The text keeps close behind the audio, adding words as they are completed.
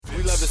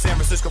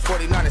Francisco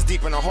 49ers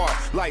deep in the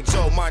heart. Like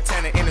Joe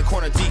Montana in the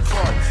corner, D.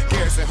 Clark.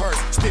 Garrison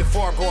Hurst, stiff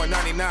farm going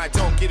 99.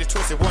 Don't get it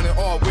twisted, one and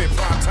all with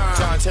prime time.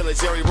 John Taylor,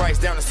 Jerry Rice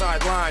down the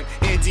sideline.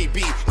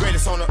 NDB,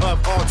 greatest owner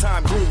of all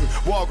time. Gruden,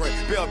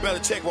 Walgren, Bill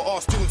Belichick were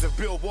all students of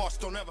Bill Walsh.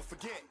 Don't ever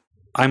forget.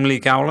 I'm Lee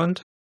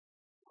Gowland.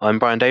 I'm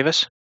Brian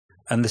Davis.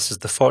 And this is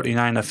the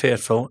 49er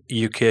Faithful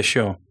UK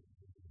show.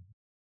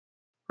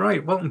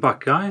 Right, welcome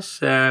back, guys.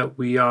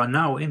 We are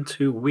now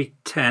into week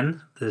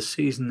 10. The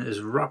season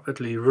is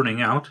rapidly running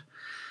out.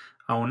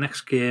 Our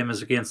next game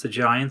is against the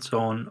Giants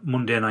on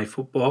Monday Night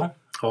Football,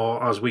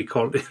 or as we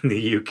call it in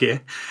the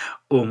UK.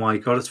 Oh my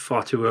God, it's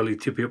far too early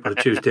to be up at a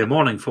Tuesday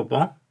morning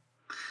football.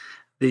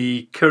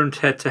 The current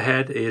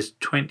head-to-head is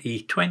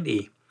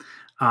 2020,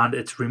 and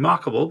it's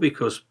remarkable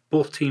because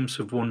both teams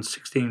have won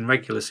 16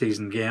 regular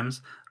season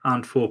games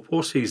and 4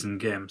 postseason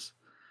games.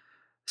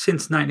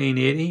 Since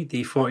 1980,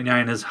 the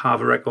 49ers have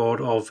a record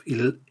of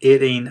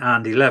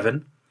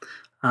 18-11,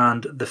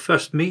 and the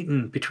first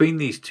meeting between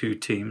these two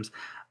teams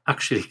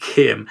actually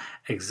came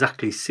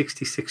exactly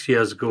 66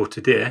 years ago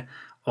today,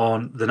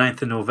 on the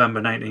 9th of November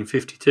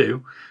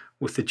 1952,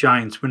 with the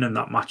Giants winning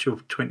that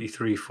matchup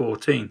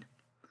 23-14.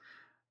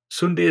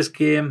 Sunday's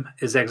game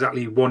is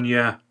exactly 1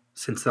 year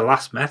since they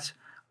last met,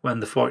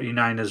 when the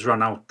 49ers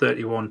ran out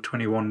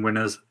 31-21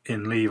 winners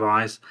in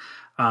Levi's,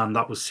 and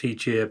that was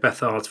CJ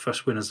Beathard's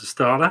first win as a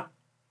starter.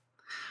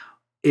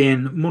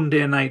 In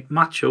Monday night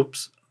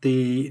matchups,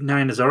 the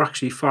Niners are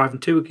actually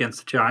 5-2 against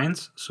the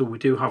Giants, so we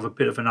do have a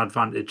bit of an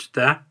advantage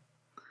there.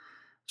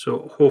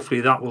 So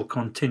hopefully that will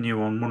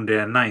continue on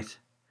Monday night.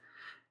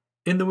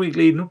 In the week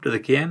leading up to the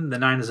game, the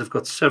Niners have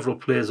got several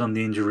players on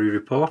the injury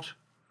report.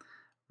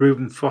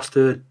 Reuben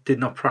Foster did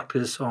not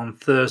practice on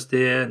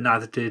Thursday,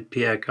 neither did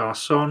Pierre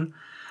Garçon.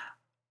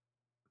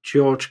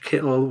 George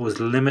Kittle was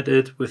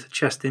limited with a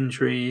chest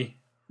injury.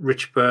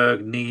 Rich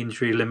Berg, knee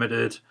injury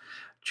limited.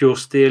 Joe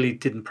Staley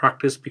didn't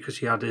practice because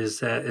he had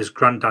his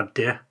granddad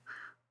day,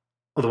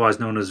 otherwise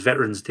known as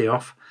Veterans Day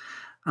off.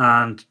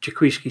 And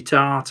Jaquiski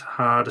Tart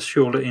had a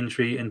shoulder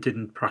injury and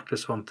didn't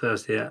practice on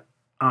Thursday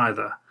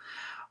either.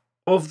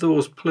 Of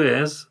those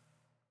players,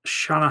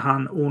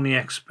 Shanahan only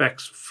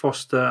expects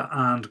Foster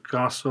and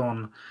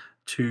Garçon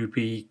to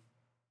be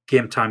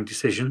game time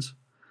decisions.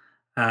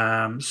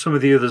 Some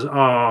of the others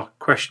are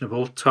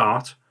questionable.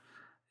 Tart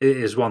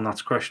is one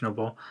that's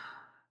questionable.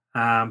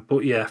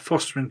 But yeah,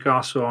 Foster and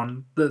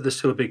Garçon, there's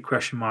still a big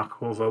question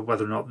mark over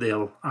whether or not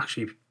they'll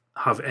actually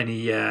have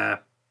any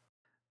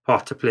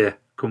part to play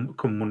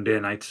come Monday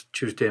night,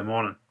 Tuesday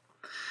morning.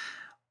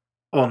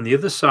 On the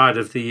other side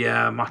of the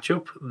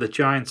matchup, the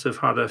Giants have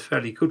had a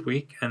fairly good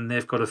week and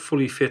they've got a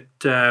fully fit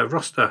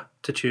roster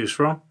to choose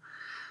from.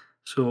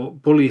 So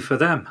bully for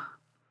them.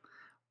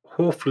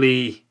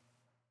 Hopefully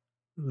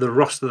the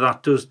roster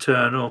that does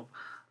turn up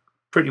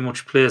pretty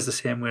much plays the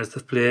same way as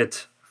they've played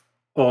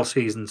all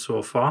season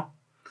so far.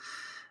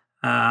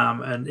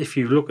 And if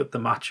you look at the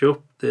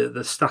matchup, the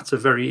stats are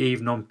very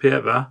even on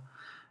paper.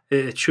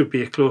 It should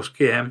be a close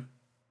game.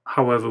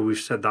 However, we've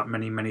said that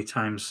many, many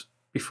times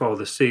before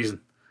this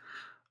season.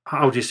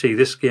 How do you see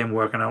this game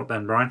working out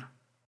then, Brian?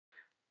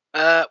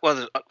 Well,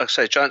 like I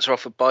say, Giants are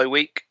off a bye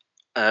week.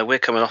 We're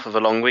coming off of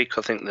a long week.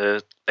 I think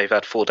they've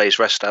had 4 days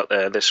rest out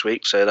there this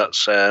week, so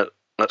that's going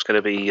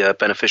to be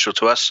beneficial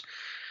to us.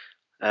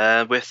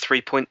 We're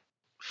 3-point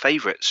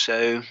favourites,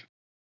 so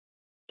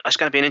it's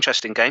going to be an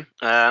interesting game.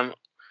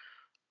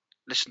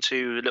 Listen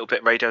to a little bit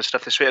of radio and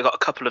stuff this week. I've got a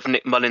couple of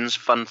Nick Mullins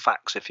fun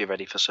facts, if you're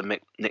ready for some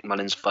Nick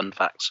Mullins fun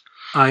facts.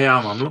 I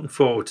am. I'm looking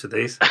forward to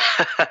these.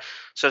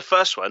 So the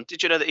first one,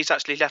 did you know that he's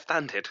actually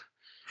left-handed?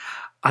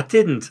 I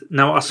didn't.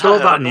 Now, I saw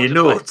that in your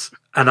notes,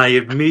 and I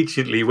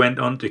immediately went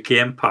on to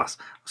Game Pass.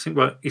 I was thinking,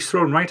 well, he's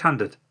throwing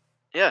right-handed.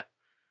 Yeah.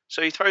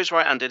 So he throws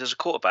right-handed as a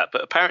quarterback,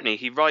 but apparently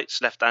he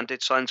writes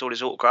left-handed, signs all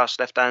his autographs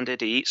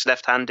left-handed, he eats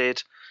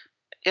left-handed.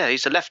 Yeah,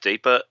 he's a lefty,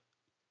 but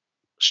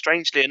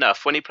strangely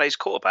enough, when he plays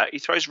quarterback, he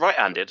throws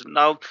right-handed.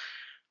 Now,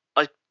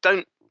 I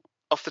don't,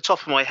 off the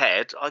top of my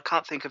head, I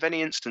can't think of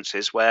any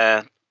instances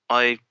where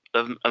I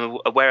am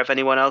aware of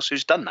anyone else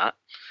who's done that.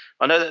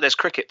 I know that there's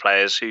cricket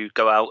players who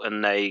go out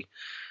and they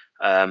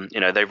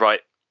write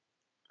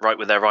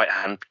with their right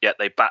hand, yet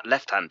they bat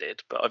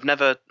left-handed. But I've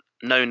never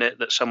known it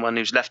that someone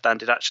who's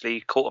left-handed actually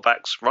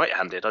quarterbacks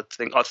right-handed.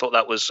 I thought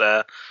that was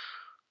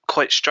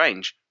quite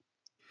strange.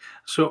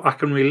 So I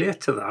can relate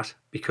to that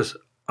because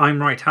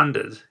I'm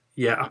right-handed.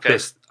 Yeah,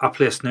 I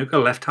play snooker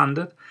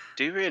left-handed.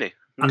 Do you really? Okay.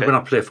 And when I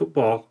play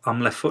football, I'm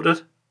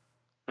left-footed.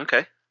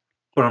 Okay.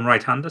 But I'm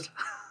right-handed.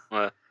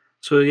 Well,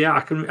 so yeah,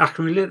 I can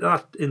relate to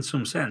that in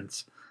some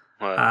sense.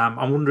 well,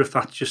 I wonder if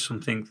that's just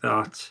something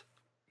that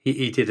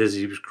he did as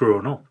he was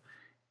growing up.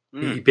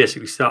 Hmm. He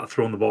basically started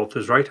throwing the ball to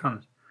his right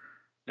hand.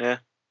 Yeah.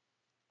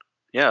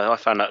 Yeah, I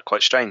found that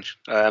quite strange.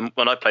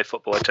 When I play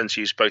football, I tend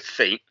to use both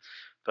feet,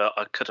 but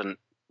I couldn't.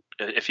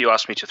 If you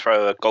asked me to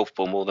throw a golf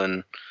ball more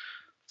than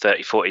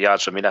 30, 40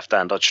 yards with my left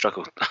hand, I'd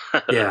struggle.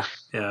 Yeah.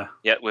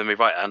 Yeah, with my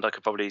right hand, I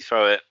could probably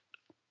throw it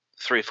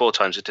 3 or 4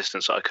 times the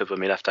distance that I could with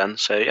my left hand.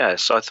 So yeah,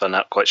 so I found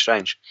that quite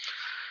strange.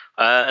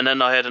 And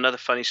then I had another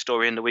funny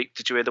story in the week.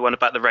 Did you hear the one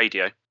about the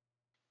radio?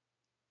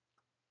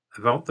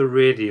 About the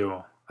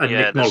radio. And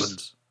Nick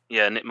Mullins.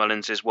 Yeah, Nick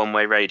Mullins is One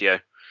Way Radio.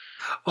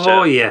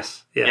 Oh,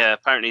 yes. Yeah,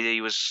 apparently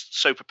he was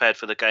so prepared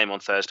for the game on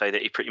Thursday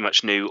that he pretty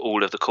much knew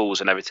all of the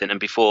calls and everything. And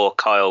before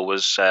Kyle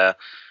was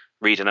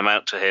reading them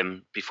out to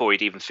him, before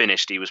he'd even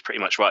finished, he was pretty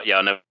much right. Yeah,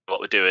 I know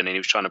what we're doing. And he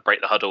was trying to break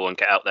the huddle and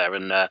get out there.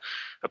 And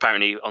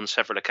apparently on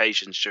several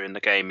occasions during the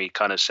game, he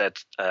kind of said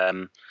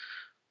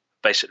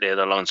basically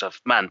along the lines of,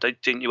 "Man,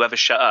 didn't you ever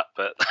shut up?"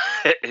 But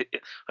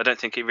I don't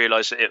think he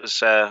realised that it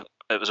was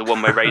a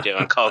one-way radio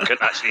and Carl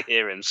couldn't actually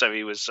hear him. So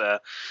he was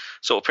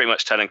sort of pretty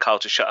much telling Carl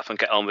to shut up and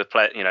get on with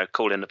play,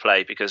 calling the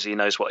play, because he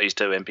knows what he's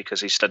doing,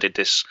 because he studied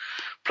this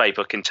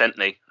playbook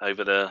intently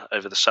over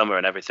the summer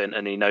and everything,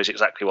 and he knows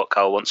exactly what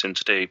Carl wants him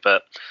to do.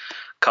 But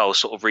Carl's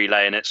sort of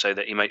relaying it so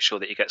that he makes sure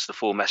that he gets the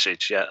full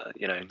message. Yeah,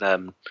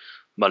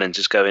 Mullins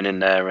is going in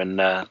there and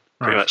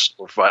pretty much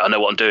sort of, right, I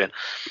know what I'm doing.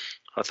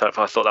 I thought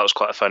that was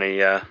quite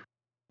a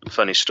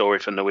funny story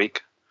from the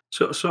week.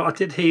 So I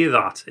did hear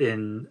that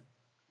in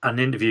an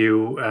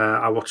interview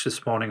I watched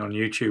this morning on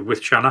YouTube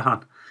with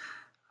Shanahan.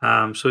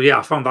 So yeah,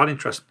 I found that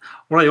interesting.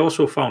 What I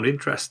also found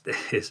interesting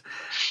is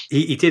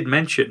he did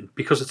mention,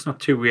 because it's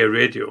not two-way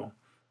radio,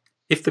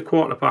 if the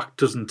quarterback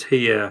doesn't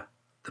hear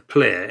the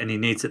play and he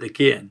needs it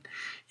again,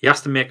 he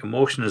has to make a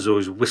motion as though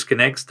he's whisking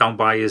eggs down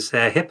by his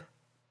hip.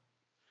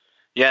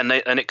 Yeah,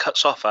 and it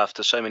cuts off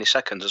after so many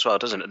seconds as well,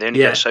 doesn't it? They only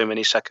get so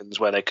many seconds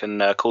where they can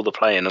call the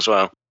play in as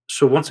well.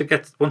 So once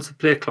the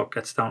play clock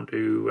gets down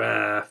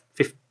to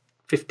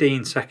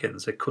 15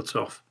 seconds, it cuts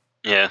off.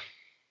 Yeah.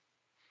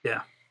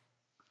 Yeah.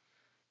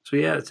 So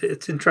yeah,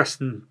 it's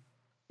interesting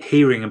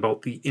hearing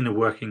about the inner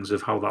workings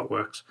of how that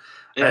works.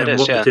 Yeah, and it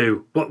is, what they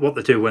do, what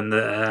they do when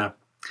they're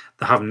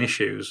having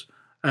issues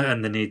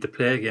and they need to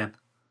play again.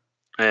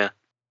 Yeah.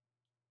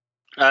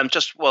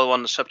 Just while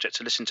on the subject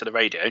to listen to the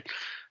radio,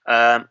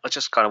 I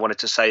just kind of wanted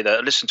to say that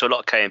I listened to a lot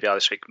of KNBR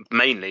this week,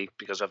 mainly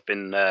because I've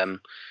been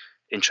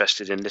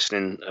interested in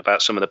listening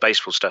about some of the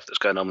baseball stuff that's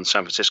going on with the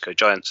San Francisco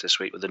Giants this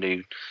week with the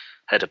new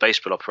head of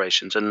baseball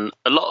operations. And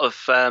a lot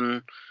of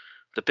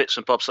the bits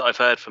and bobs that I've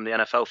heard from the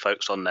NFL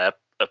folks on there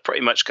are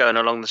pretty much going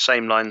along the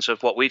same lines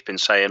of what we've been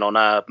saying on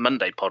our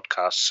Monday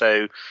podcast.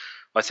 So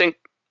I think,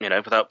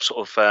 without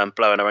sort of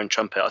blowing our own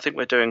trumpet, I think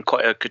we're doing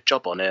quite a good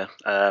job on here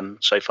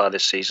so far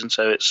this season.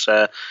 So it's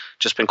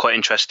just been quite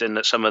interesting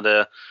that some of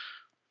the,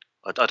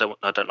 I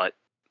don't like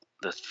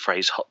the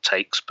phrase hot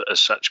takes, but as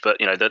such,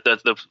 but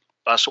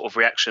our sort of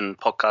reaction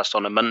podcast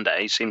on a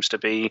Monday seems to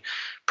be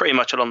pretty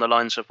much along the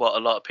lines of what a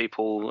lot of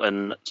people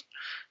and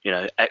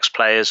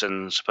ex-players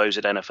and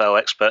supposed NFL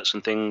experts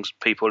and things,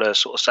 people are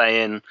sort of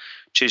saying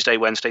Tuesday,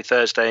 Wednesday,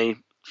 Thursday,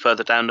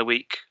 further down the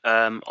week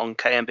on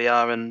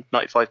KNBR and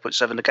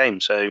 95.7 The Game.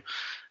 So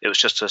it was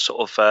just a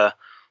sort of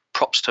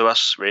props to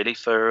us really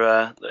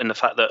for in the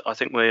fact that I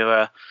think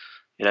we're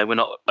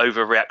not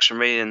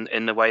overreactionary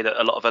in the way that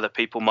a lot of other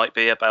people might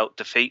be about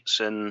defeats,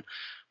 and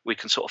we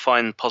can sort of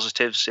find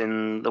positives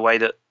in the way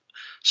that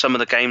some of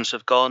the games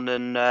have gone,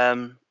 and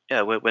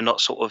we're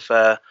not sort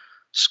of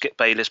Skip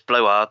Bayless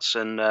blowhards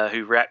and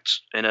who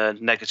react in a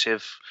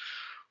negative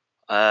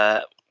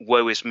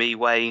woe is me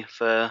way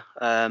for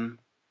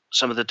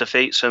some of the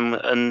defeats,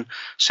 and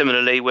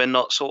similarly we're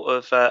not sort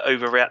of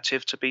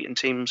overreactive to beating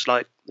teams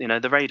like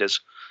the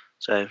Raiders.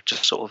 So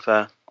just sort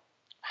of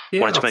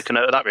wanted to make a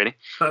note of that, really.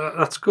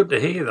 That's good to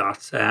hear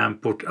that.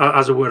 But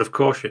as a word of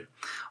caution,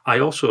 I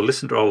also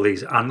listen to all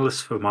these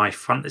analysts for my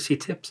fantasy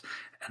tips,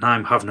 and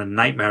I'm having a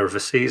nightmare of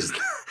a season.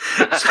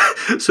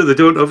 so they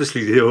don't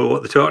obviously know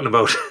what they're talking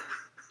about.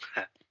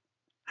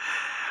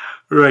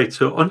 Right,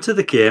 so onto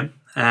the game.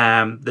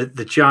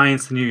 The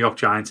Giants, the New York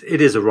Giants,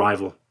 it is a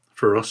rival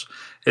for us.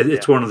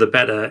 It's one of the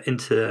better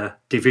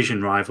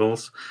inter-division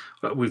rivals.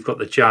 We've got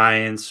the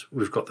Giants,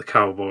 we've got the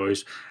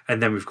Cowboys,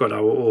 and then we've got our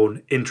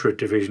own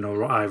intra-divisional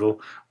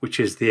rival, which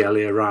is the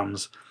LA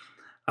Rams.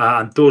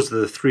 And those are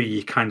the three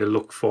you kind of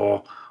look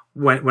for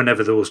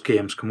whenever those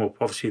games come up.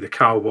 Obviously, the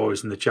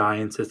Cowboys and the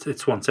Giants,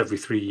 it's once every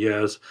 3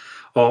 years,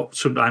 or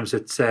sometimes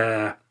it's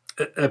a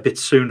bit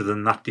sooner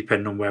than that,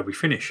 depending on where we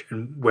finish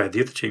and where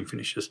the other team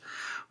finishes.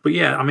 But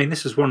yeah, I mean,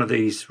 this is one of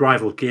these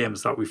rival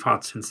games that we've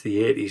had since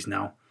the 80s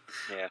now.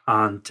 Yeah.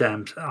 And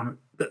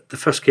the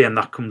first game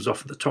that comes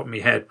off at the top of my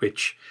head,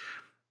 which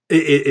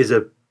is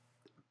a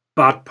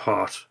bad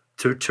part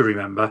to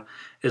remember,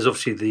 is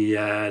obviously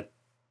the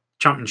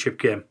championship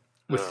game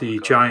with the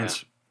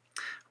Giants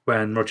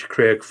when Roger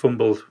Craig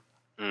fumbled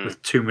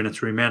with 2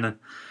 minutes remaining.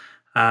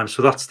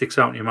 So that sticks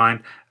out in your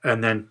mind.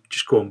 And then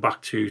just going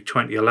back to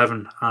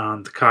 2011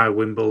 and the Kyle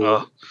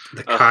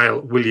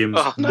Williams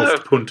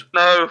muffed punt.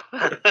 No.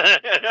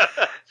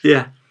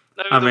 Yeah.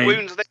 No, the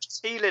wounds, they're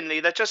just healing,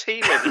 Lee. They're just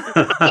healing.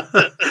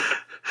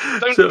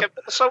 Don't get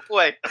the salt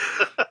away.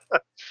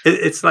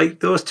 It's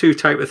like those two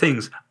type of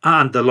things.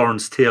 And the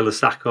Lawrence Taylor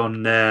sack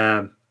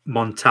on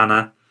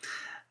Montana.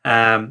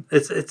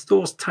 It's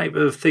those type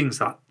of things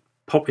that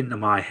pop into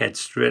my head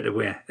straight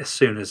away as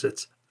soon as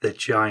it's the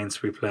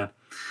Giants we play.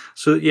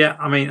 So, yeah,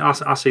 I mean,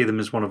 I see them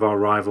as one of our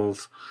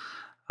rivals.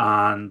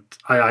 And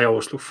I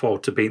always look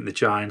forward to beating the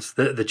Giants.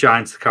 The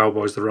Giants, the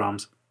Cowboys, the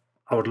Rams.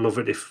 I would love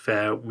it if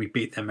we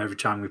beat them every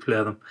time we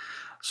play them.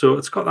 So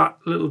it's got that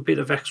little bit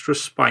of extra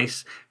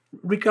spice,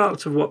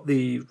 regardless of what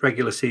the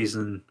regular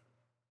season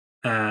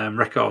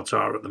records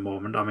are at the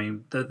moment. I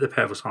mean, the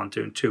pair of us aren't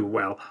doing too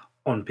well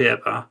on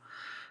paper.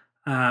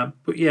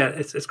 But yeah,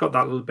 it's got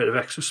that little bit of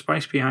extra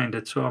spice behind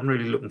it. So I'm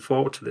really looking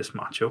forward to this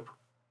matchup.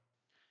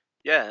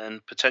 Yeah,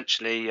 and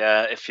potentially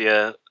if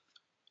you're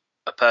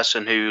a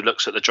person who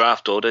looks at the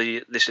draft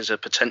order, this is a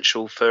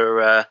potential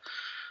for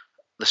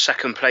the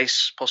second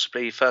place,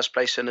 possibly first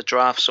place in the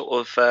draft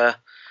sort of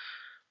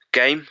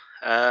game.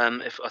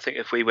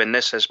 If we win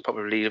this, there's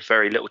probably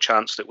very little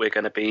chance that we're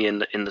going to be in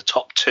the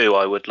top 2.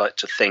 I would like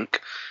to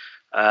think,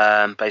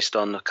 based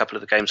on a couple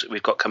of the games that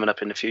we've got coming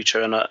up in the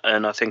future,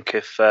 and I think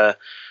if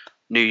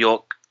New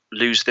York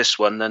lose this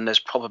one, then there's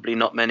probably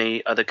not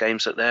many other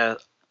games that they're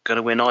going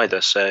to win either.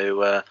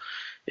 So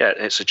yeah,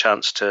 it's a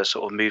chance to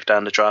sort of move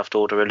down the draft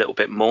order a little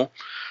bit more.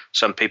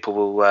 Some people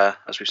will,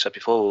 as we've said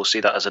before, will see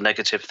that as a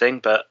negative thing,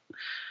 but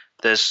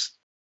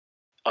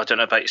I don't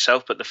know about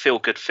yourself, but the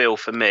feel-good feel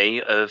for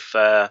me of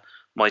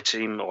my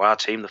team or our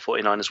team, the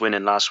 49ers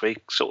winning last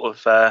week, sort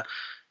of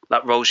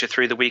that rolls you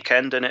through the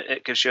weekend, and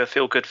it gives you a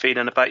feel-good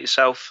feeling about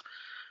yourself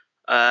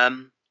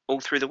all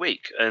through the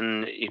week.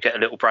 And you get a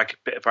little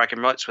bit of bragging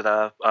rights with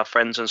our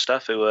friends and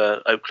stuff who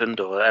are Oakland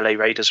or LA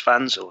Raiders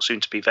fans or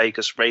soon-to-be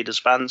Vegas Raiders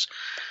fans.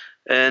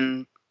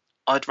 And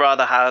I'd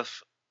rather have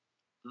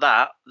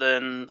that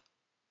than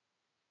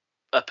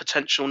a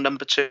potential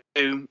number 2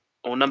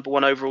 or number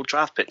 1 overall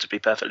draft pick, to be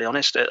perfectly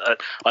honest.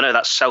 I know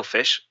that's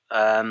selfish,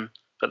 but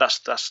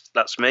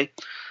that's me.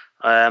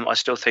 I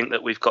still think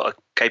that we've got a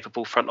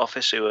capable front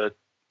office who are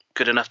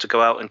good enough to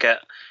go out and get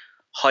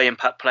high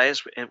impact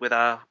players with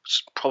our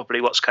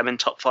probably what's coming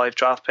top 5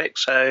 draft pick.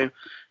 So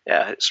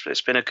yeah,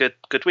 it's been a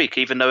good week,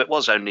 even though it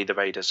was only the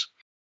Raiders.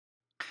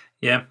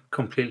 Yeah,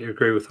 completely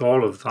agree with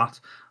all of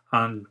that.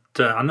 And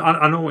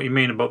I know what you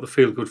mean about the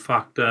feel-good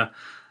factor.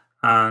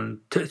 And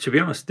to be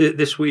honest,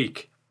 this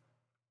week,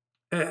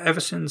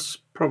 ever since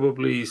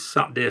probably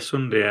Saturday,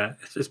 Sunday,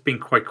 it's been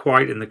quite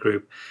quiet in the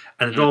group.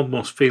 And it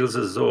almost feels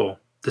as though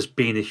there's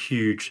been a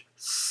huge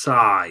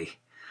sigh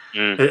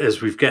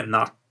as we've gotten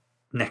that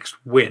next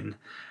win.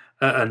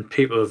 And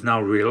people have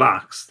now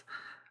relaxed.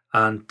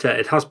 And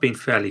it has been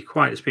fairly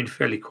quiet. It's been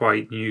fairly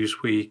quiet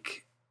news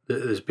week.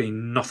 There's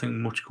been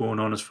nothing much going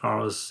on as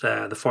far as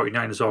the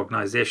 49ers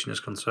organisation is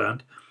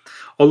concerned.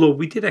 Although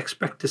we did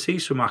expect to see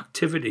some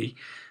activity,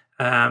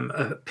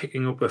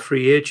 picking up a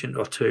free agent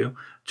or two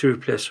to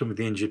replace some of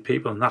the injured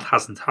people, and that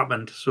hasn't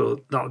happened.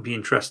 So that'll be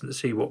interesting to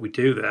see what we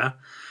do there.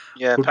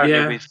 Yeah, but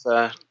apparently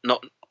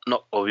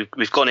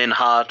we've gone in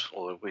hard,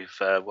 or we've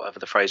whatever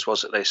the phrase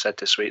was that they said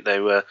this week. They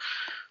were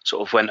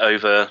sort of went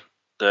over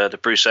the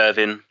Bruce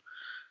Irvin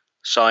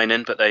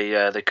signing, but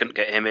they couldn't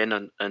get him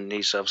in, and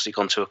he's obviously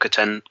gone to a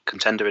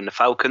contender in the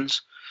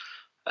Falcons.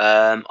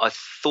 I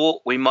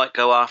thought we might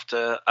go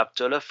after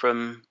Abdullah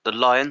from the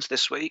Lions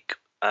this week.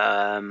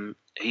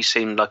 He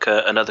seemed like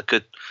another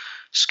good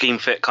scheme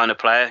fit kind of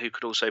player who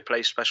could also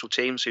play special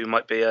teams, who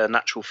might be a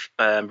natural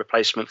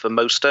replacement for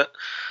Mostert.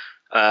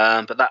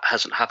 But that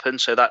hasn't happened,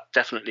 so that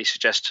definitely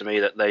suggests to me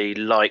that they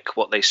like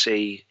what they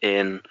see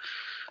in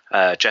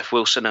Jeff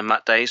Wilson and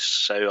Matt Days.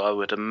 So I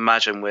would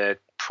imagine we're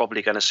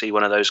probably going to see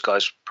one of those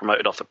guys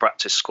promoted off the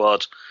practice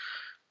squad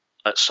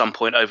at some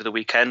point over the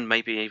weekend,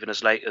 maybe even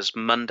as late as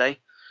Monday.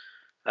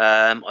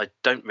 I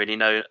don't really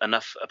know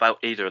enough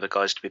about either of the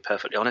guys, to be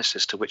perfectly honest,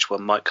 as to which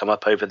one might come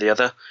up over the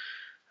other.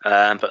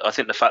 But I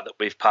think the fact that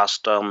we've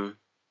passed on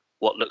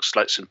what looks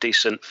like some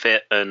decent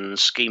fit and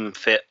scheme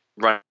fit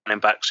running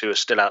backs who are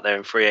still out there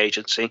in free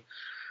agency,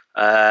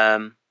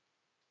 that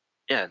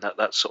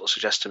sort of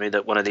suggests to me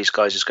that one of these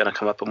guys is going to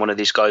come up, and one of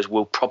these guys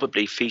will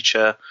probably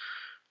feature,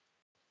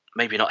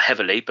 maybe not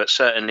heavily, but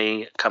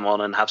certainly come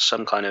on and have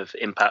some kind of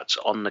impact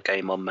on the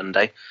game on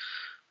Monday.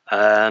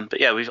 But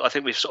yeah, I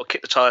think we've sort of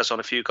kicked the tires on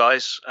a few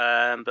guys,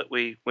 but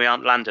we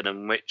aren't landing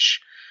them,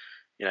 which,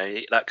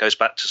 that goes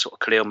back to sort of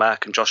Khalil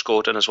Mack and Josh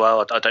Gordon as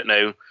well. I don't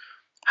know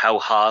how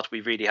hard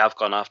we really have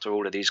gone after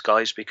all of these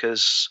guys,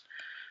 because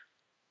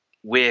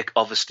we're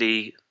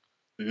obviously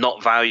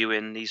not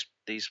valuing these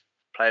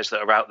players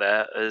that are out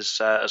there as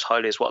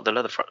highly as what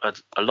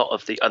a lot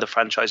of the other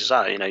franchises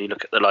are. You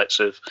look at the likes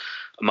of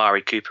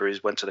Amari Cooper, who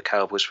went to the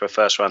Cowboys for a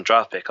first-round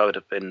draft pick. I would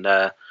have been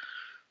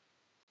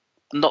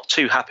not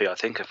too happy, I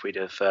think, if we'd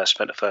have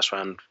spent a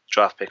first-round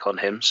draft pick on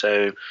him.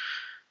 So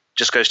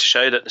just goes to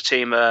show that the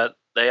team,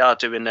 they are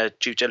doing their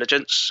due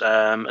diligence,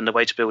 and the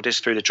way to build is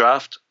through the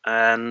draft.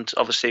 And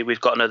obviously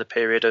we've got another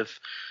period of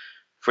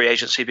free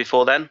agency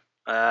before then.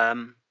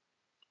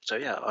 So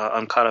yeah,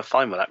 I'm kind of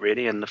fine with that,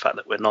 really, and the fact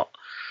that we're not,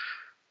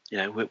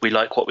 we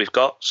like what we've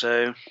got.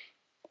 So,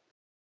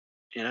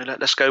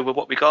 let's go with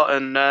what we got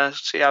and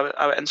see how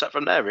it ends up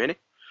from there, really.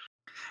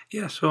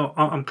 Yeah, so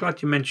I'm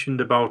glad you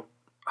mentioned about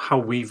how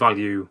we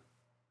value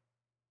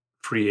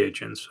free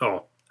agents,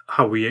 or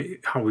how we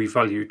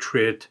value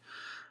trade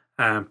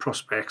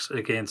prospects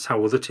against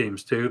how other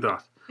teams do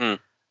that.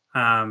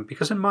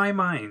 Because in my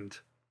mind,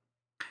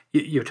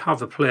 you'd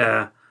have a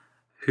player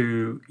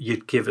who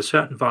you'd give a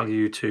certain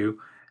value to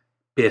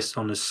based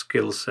on his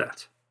skill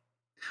set.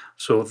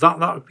 So that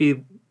would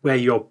be where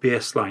your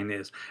baseline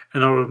is.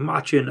 And I would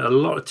imagine a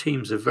lot of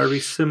teams are very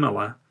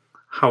similar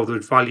how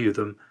they'd value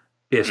them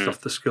based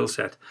off the skill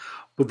set.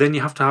 But then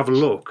you have to have a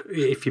look,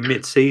 if you're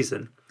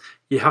mid-season,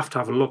 you have to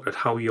have a look at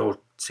how your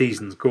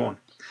season's going.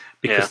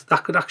 Because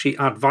that could actually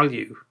add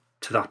value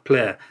to that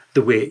player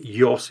the way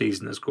your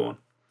season is going.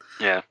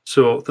 Yeah.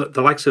 So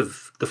the likes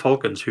of the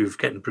Falcons who've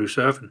getting Bruce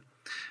Irvin,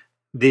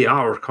 they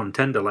are a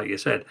contender, like you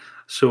said.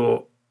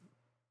 So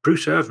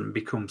Bruce Irvin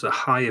becomes a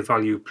higher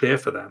value player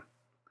for them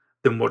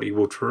than what he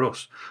would for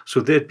us.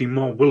 So they'd be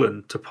more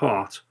willing to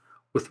part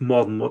with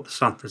more than what the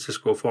San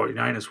Francisco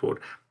 49ers would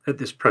at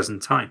this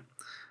present time,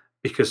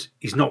 because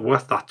he's not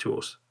worth that to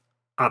us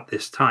at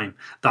this time,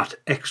 that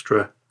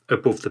extra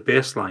above the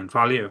baseline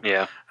value.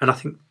 Yeah. And I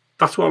think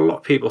that's what a lot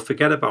of people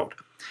forget about.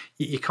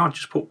 You can't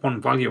just put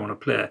one value on a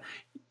player.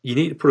 You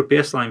need to put a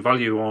baseline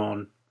value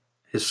on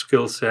his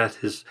skill set,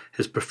 his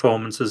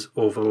performances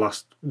over the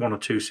last 1 or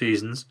 2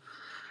 seasons.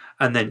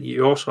 And then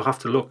you also have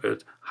to look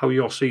at how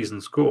your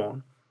season's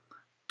going.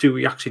 Do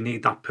we actually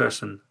need that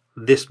person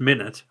this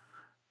minute?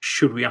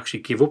 Should we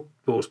actually give up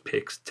those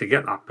picks to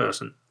get that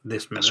person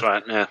this minute? That's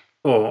right, yeah.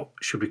 Or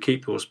should we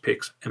keep those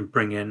picks and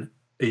bring in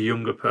a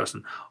younger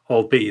person,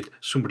 albeit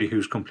somebody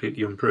who's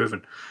completely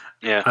unproven?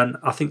 Yeah. And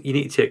I think you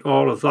need to take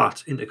all of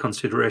that into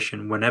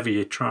consideration whenever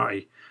you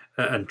try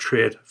and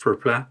trade for a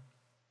player.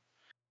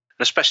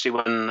 Especially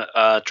when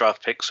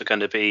draft picks are going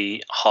to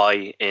be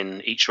high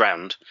in each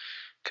round.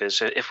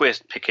 Because if we're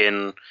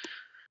picking,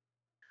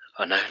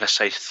 I don't know, let's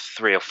say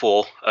 3 or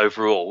 4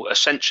 overall,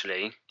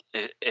 essentially,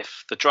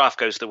 if the draft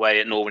goes the way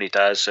it normally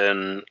does,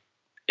 and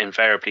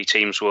invariably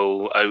teams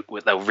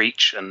they'll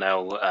reach and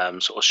they'll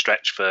sort of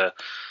stretch for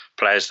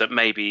players that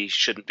maybe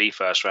shouldn't be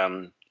first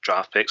round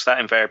draft picks, that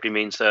invariably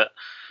means that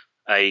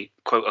a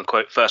quote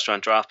unquote first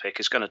round draft pick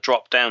is going to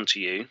drop down to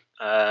you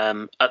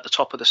at the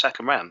top of the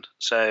second round.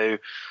 So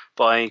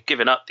by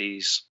giving up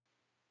these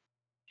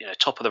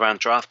top of the round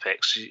draft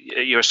picks,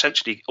 you're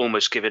essentially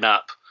almost giving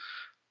up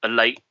a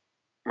late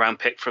round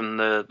pick from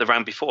the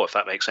round before, if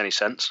that makes any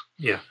sense.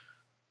 Yeah,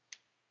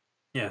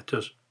 it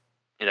does.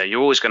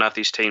 You're always going to have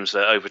these teams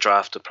that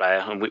overdraft a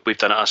player, and we've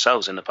done it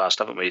ourselves in the past,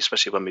 haven't we?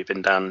 Especially when we've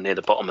been down near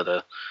the bottom of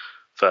the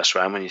first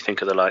round. When you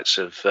think of the likes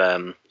of,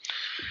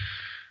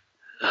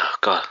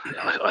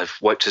 I've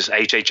wiped his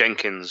AJ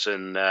Jenkins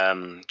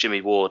and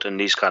Jimmy Ward and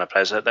these kind of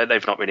players.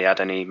 They've not really had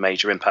any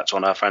major impact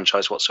on our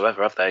franchise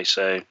whatsoever, have they?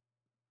 So.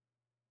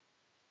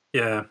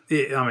 Yeah,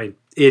 I mean,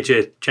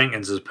 AJ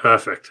Jenkins is a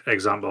perfect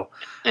example.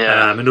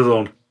 Yeah. Another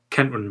one,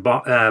 Kenton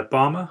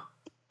Barmer.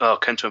 Oh,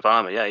 Kenton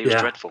Barmer, yeah, he was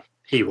dreadful.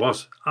 He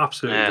was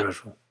absolutely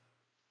dreadful.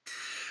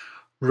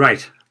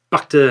 Right,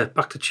 back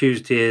to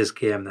Tuesday's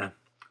game then.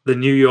 The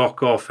New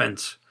York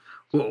offense.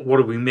 What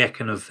are we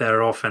making of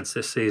their offense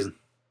this season?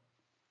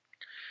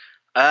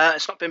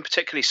 It's not been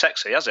particularly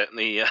sexy, has it?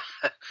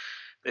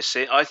 This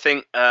I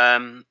think.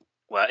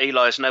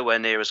 Eli is nowhere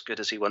near as good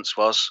as he once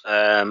was.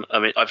 I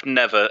mean, I've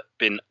never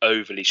been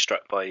overly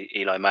struck by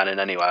Eli Manning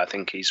anyway. I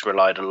think he's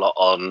relied a lot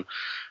on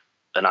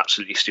an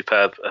absolutely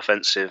superb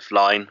offensive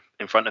line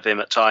in front of him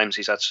at times.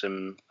 He's had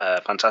some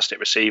fantastic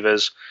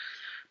receivers.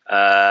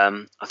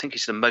 I think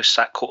he's the most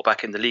sacked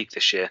quarterback in the league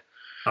this year.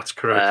 That's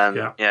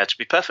correct, Yeah, to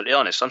be perfectly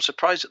honest, I'm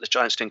surprised that the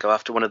Giants didn't go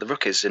after one of the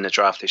rookies in the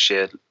draft this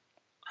year.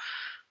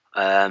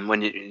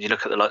 When you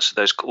look at the likes of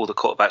all the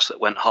quarterbacks that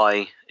went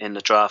high in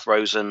the draft,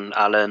 Rosen,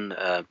 Allen,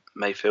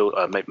 Mayfield.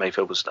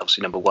 Mayfield was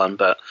obviously number 1,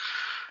 but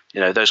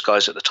those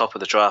guys at the top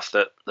of the draft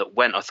that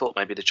went, I thought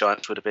maybe the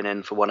Giants would have been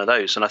in for one of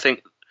those. And I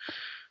think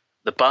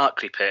the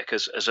Barkley pick,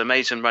 as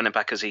amazing running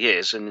back as he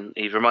is, and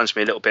he reminds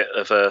me a little bit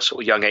of a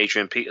sort of young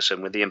Adrian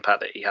Peterson with the impact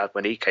that he had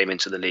when he came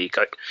into the league.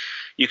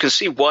 You can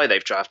see why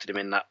they've drafted him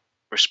in that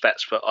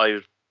respect, but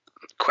I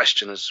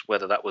question as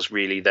whether that was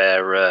really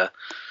their.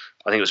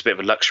 I think it was a bit of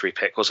a luxury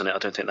pick, wasn't it? I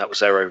don't think that was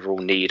their overall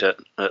need at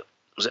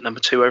was it number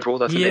 2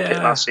 overall? I think they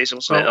picked last season,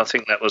 wasn't it? I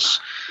think that was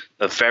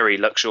a very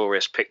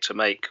luxurious pick to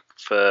make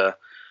for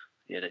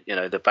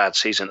the bad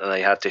season that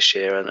they had this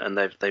year, and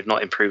they've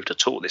not improved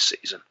at all this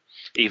season,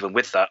 even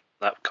with that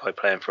guy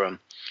playing for them.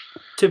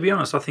 To be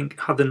honest, I think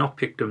had they not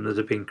picked him, they'd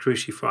have been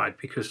crucified,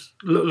 because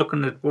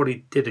looking at what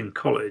he did in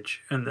college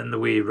and then the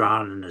way he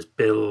ran and his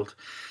build,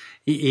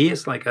 he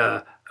is like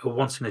a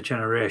once in a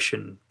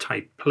generation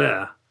type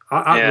player.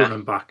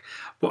 Running back.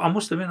 But I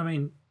must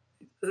admit,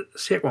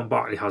 Saquon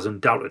Barkley has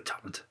undoubted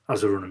talent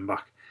as a running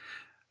back.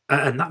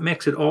 And that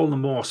makes it all the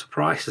more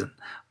surprising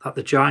that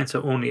the Giants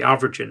are only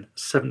averaging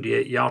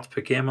 78 yards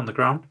per game on the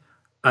ground.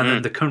 And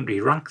then the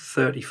country ranked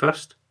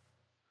 31st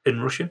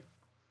in rushing.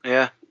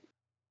 Yeah.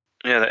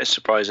 Yeah, that is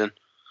surprising.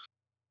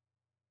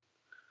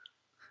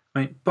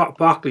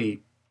 Barkley,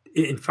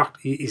 in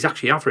fact, he's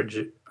actually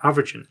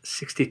averaging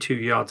 62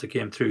 yards a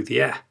game through the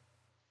air.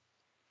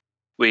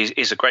 Well,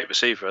 he's a great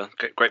receiver,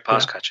 great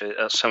pass catcher.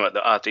 That's something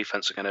that our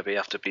defense are going to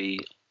have to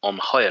be on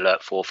high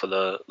alert for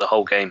the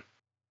whole game.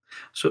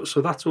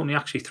 So that's only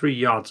actually 3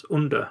 yards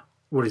under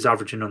what he's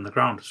averaging on the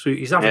ground. So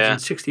he's averaging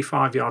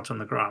 65 yards on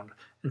the ground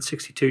and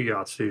 62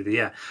 yards through the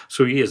air.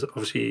 So he is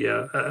obviously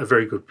a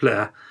very good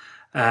player.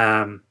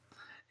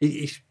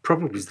 He's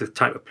probably the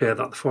type of player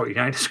that the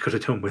 49ers could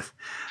have done with.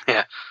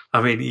 Yeah.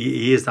 I mean,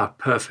 he is that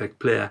perfect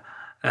player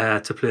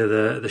to play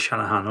the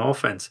Shanahan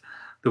offense,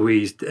 the way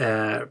he's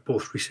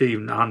both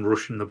receiving and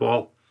rushing the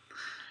ball.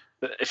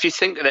 But if you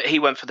think that he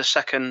went for the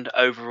second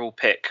overall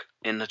pick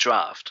in the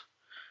draft,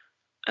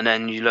 and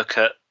then you look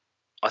at,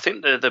 I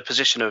think the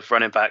position of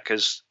running back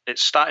it's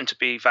starting to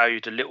be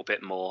valued a little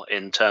bit more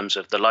in terms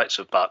of the likes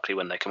of Barkley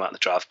when they come out of the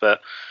draft. But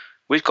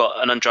we've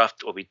got an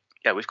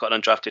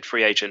undrafted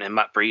free agent in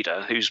Matt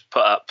Breida who's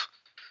put up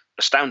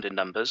astounding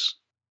numbers,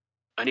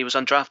 and he was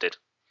undrafted.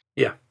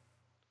 Yeah.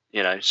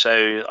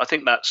 So I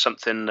think that's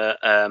something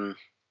that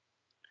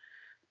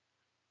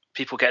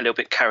people get a little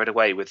bit carried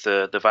away with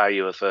the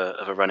value of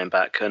a running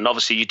back. And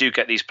obviously you do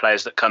get these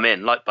players that come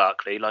in, like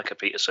Barkley, like a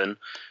Peterson,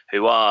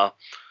 who are,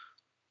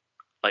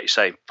 like you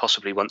say,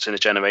 possibly once in a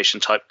generation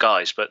type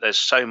guys, but there's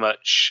so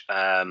much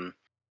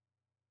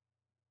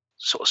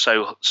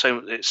so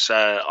it's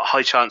a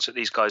high chance that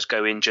these guys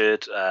go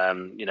injured.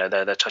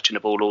 They're touching the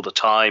ball all the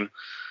time.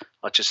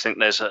 I just think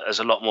there's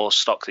a lot more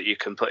stock that you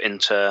can put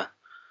into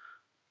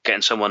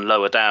getting someone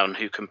lower down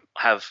who can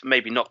have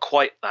maybe not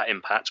quite that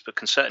impact, but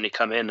can certainly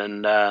come in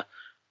and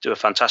do a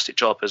fantastic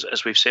job,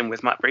 as we've seen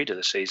with Matt Breida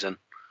this season,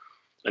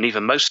 and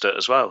even Mostert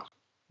as well.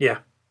 Yeah.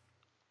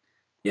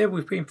 Yeah,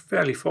 we've been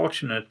fairly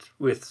fortunate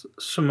with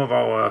some of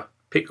our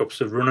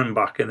pickups of running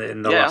back in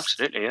the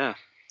last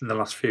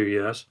few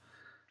years.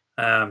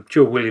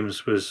 Joe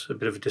Williams was a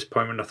bit of a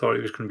disappointment. I thought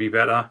he was going to be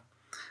better.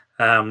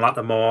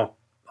 Lattimore,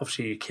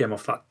 obviously, he came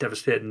off that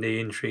devastating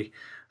knee injury,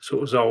 so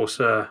it was always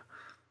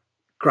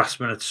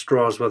grasping at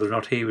straws whether or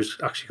not he was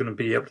actually going to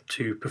be able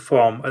to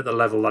perform at the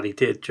level that he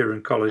did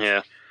during college.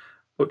 Yeah.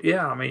 But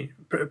yeah, I mean,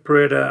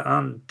 Breida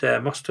and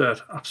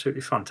Mostert,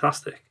 absolutely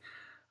fantastic.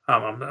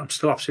 I'm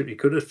still absolutely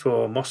gutted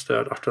for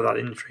Mostert after that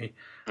injury,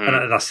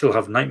 and I still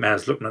have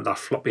nightmares looking at that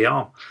floppy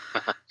arm.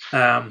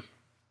 But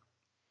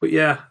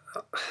yeah,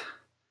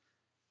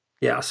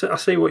 I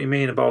see what you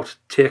mean about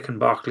taking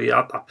Barkley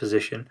at that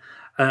position,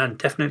 and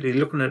definitely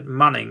looking at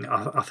Manning.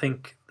 I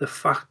think the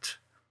fact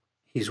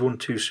he's won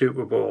 2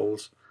 Super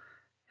Bowls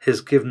has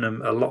given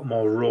him a lot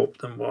more rope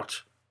than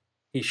what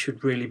he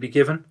should really be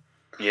given.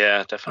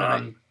 Yeah,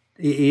 definitely.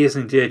 He is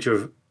in danger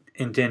of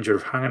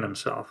hanging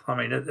himself. I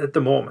mean, at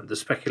the moment, the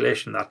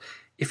speculation that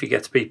if he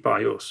gets beat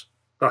by us,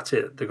 that's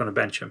it. They're going to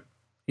bench him.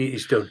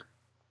 He's done.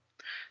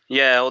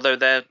 Yeah, although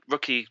their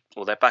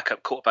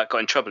backup quarterback got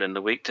in trouble in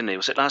the week, didn't he?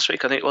 Was it last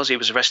week? I think it was. He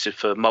was arrested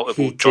for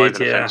multiple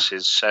driving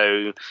offences.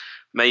 So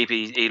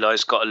maybe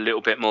Eli's got a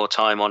little bit more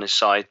time on his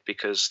side,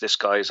 because this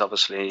guy's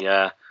obviously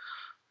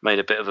made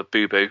a bit of a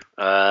boo-boo,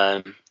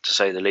 to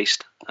say the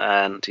least.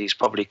 And he's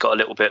probably got a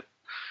little bit,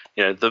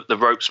 the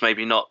ropes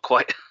maybe not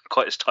quite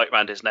as tight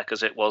around his neck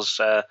as it was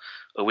a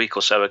week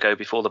or so ago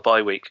before the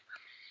bye week.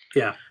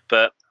 Yeah.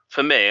 But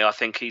for me, I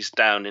think he's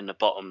down in the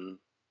bottom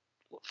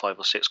 5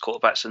 or 6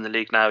 quarterbacks in the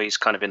league now. He's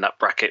kind of in that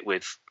bracket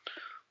with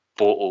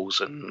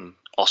Bortles and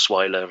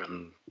Osweiler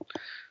and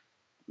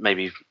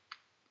maybe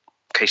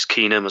Case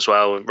Keenum as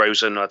well. And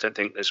Rosen, I don't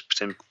think has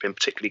been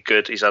particularly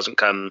good. He hasn't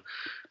come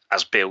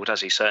as billed, has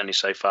he, certainly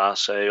so far.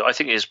 So I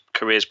think his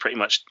career is pretty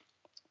much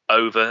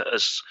over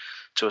as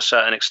to a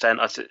certain extent.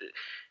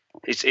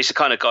 He's the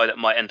kind of guy that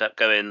might end up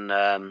ending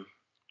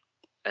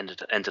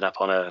up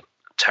on a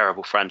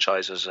terrible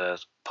franchise as a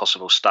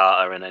possible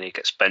starter, and then he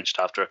gets benched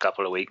after a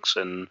couple of weeks,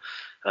 and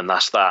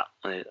that's that.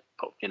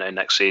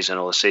 Next season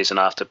or the season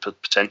after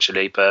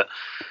potentially. But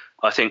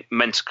I think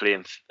mentally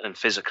and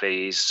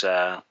physically, it's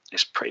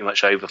pretty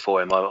much over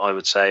for him, I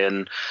would say.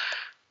 And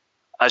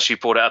as you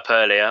brought it up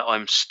earlier,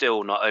 I'm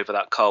still not over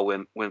that Carl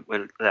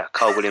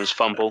Williams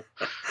fumble.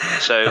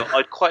 So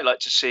I'd quite like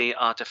to see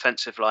our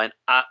defensive line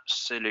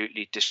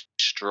absolutely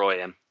destroy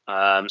him.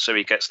 So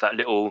he gets that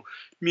little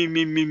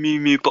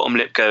mew bottom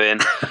lip going,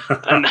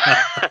 and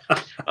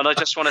and I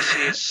just want to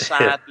see his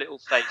sad little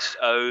face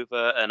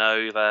over and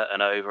over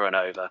and over and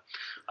over.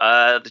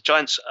 The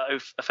Giants'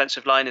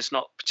 offensive line is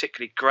not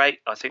particularly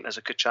great. I think there's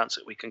a good chance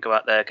that we can go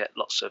out there, get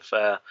lots of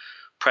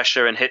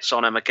pressure and hits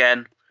on him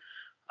again.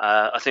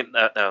 I think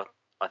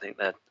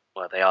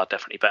they are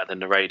definitely better than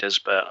the Raiders,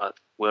 but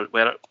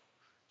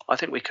I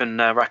think we can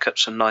rack up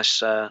some nice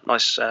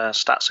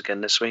stats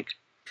again this week.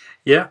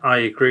 Yeah, I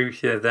agree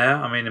with you there.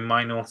 I mean, in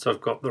my notes,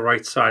 I've got the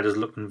right side is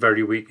looking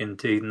very weak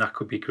indeed, and that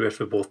could be great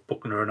for both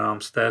Buckner and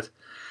Armstead.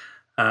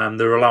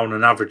 They're allowing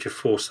an average of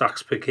 4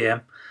 sacks per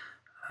game.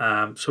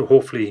 So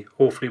hopefully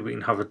we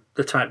can have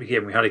the type of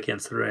game we had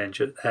against the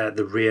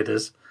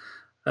Raiders,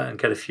 and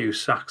get a few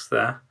sacks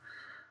there.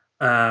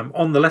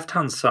 On the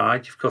left-hand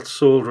side, you've got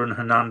Solder and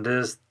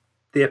Hernandez.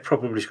 They're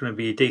probably going to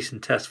be a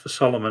decent test for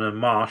Solomon and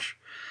Marsh.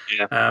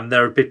 Yeah.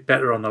 They're a bit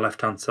better on the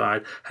left-hand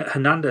side.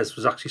 Hernandez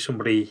was actually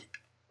somebody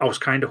I was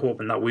kind of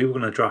hoping that we were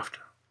going to draft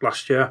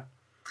last year.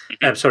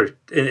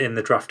 In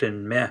the draft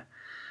in May.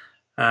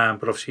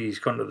 But obviously he's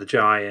gone to the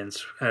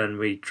Giants, and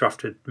we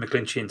drafted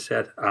McGlinchey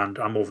instead, and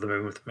I'm over the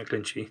moon with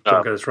McGlinchey.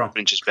 Don't get us wrong.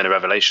 McGlinchey's been a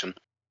revelation.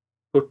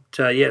 But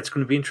yeah, it's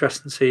going to be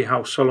interesting to see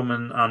how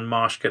Solomon and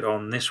Marsh get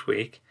on this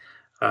week,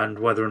 and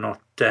whether or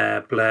not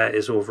Blair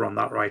is over on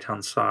that right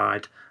hand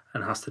side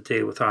and has to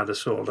deal with either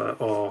Solder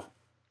or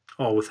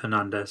with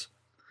Hernandez.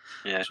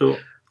 Yeah. So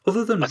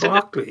other than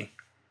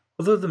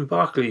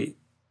Barkley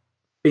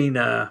being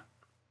a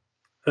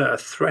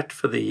threat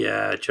for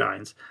the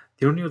Giants,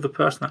 the only other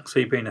person I can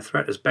see being a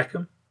threat is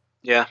Beckham.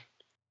 Yeah.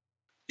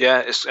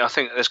 Yeah, I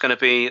think there's going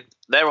to be,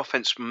 their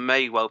offense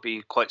may well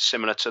be quite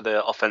similar to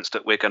the offense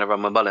that we're going to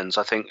run with Mullins.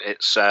 I think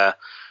he's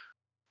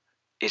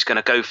going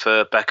to go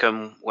for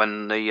Beckham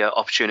when the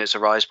opportunities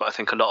arise, but I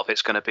think a lot of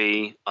it's going to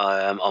be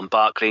on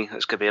Barkley.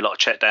 There's going to be a lot of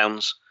check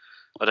downs.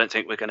 I don't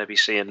think we're going to be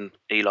seeing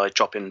Eli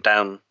dropping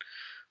down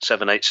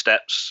 7-8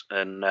 steps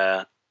and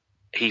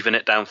heaving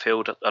it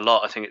downfield a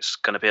lot. I think it's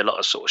going to be a lot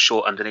of sort of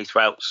short underneath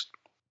routes.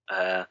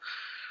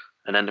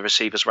 And then the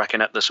receivers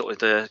racking up the sort of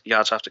the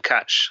yards after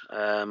catch.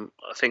 I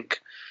think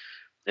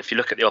if you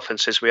look at the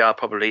offenses, we are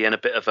probably in a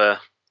bit of a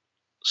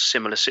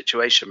similar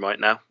situation right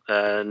now.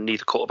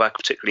 Neither quarterback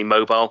particularly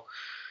mobile,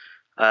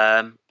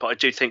 but I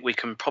do think we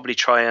can probably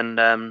try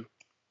and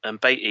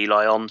bait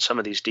Eli on some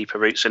of these deeper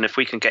routes. And if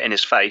we can get in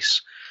his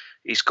face,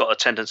 he's got a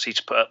tendency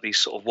to put up these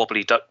sort of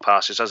wobbly duck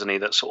passes, hasn't he?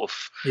 That sort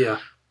of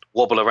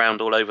wobble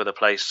around all over the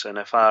place. And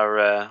if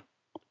our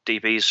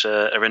DBs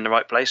are in the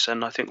right place,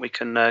 then I think we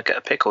can get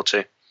a pick or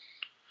two.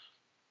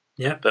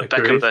 Yeah, but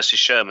agreed. Beckham versus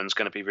Sherman's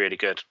going to be really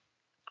good.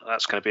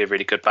 That's going to be a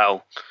really good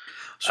battle.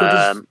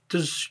 So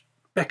does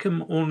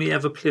Beckham only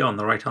ever play on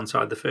the right-hand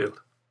side of the field?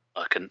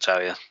 I couldn't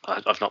tell you.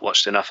 I've not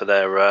watched enough of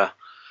their... what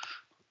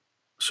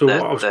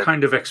I was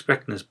kind of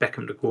expecting is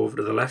Beckham to go over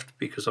to the left,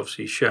 because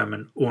obviously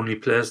Sherman only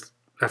plays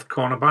left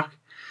cornerback.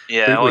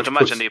 Yeah, I would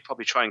imagine he'd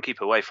probably try and keep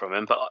away from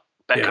him, but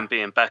Beckham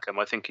being Beckham,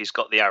 I think he's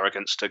got the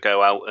arrogance to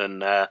go out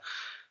and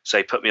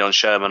say, put me on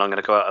Sherman, I'm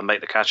going to go out and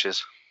make the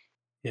catches.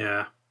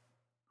 Yeah.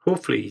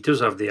 Hopefully he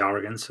does have the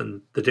arrogance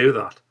and they do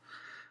that,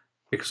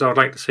 because I would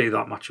like to see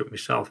that matchup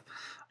myself.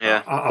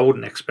 Yeah, I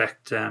wouldn't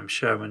expect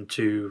Sherman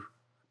to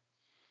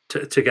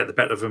get the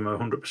better of him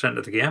 100%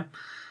 of the game.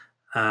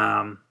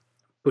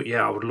 But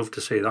yeah, I would love to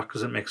see that,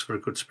 because it makes for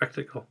a good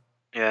spectacle.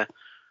 Yeah,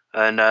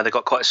 and they've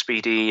got quite a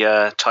speedy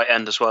tight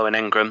end as well in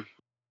Engram.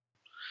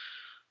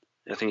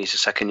 I think he's a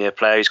second-year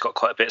player. He's got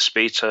quite a bit of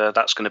speed, so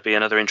that's going to be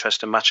another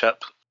interesting matchup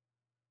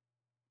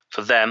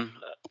for them.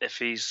 If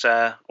he's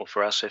or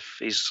for us, if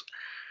he's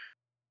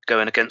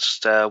going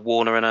against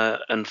Warner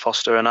and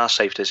Foster and our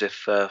safeties,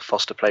 if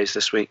Foster plays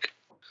this week.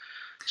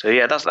 So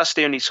yeah, that's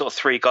the only sort of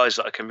three guys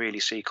that I can really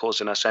see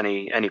causing us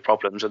any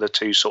problems, are the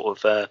two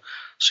sort of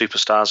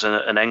superstars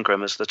and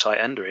Engram as the tight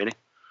end, really.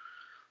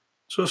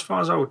 So as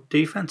far as our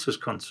defence is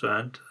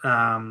concerned,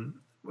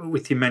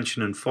 with you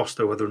mentioning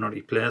Foster, whether or not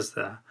he plays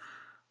there,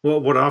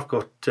 what I've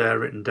got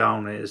written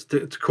down is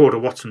Dakota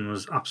Watson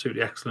was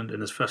absolutely excellent in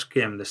his first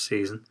game this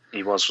season.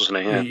 He was, wasn't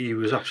he? Yeah. He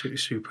was absolutely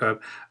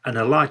superb. And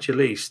Elijah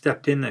Lee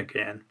stepped in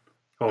again,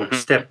 or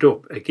stepped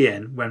up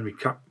again when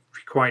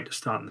required to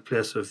start in the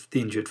place of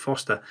the injured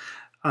Foster.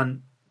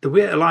 And the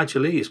way Elijah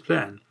Lee is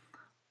playing,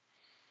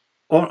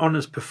 on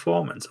his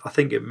performance, I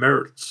think it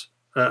merits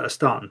a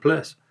starting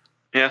place.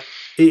 Yeah.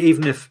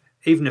 Even if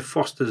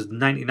Foster's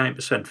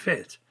 99%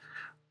 fit,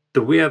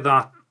 the way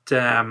that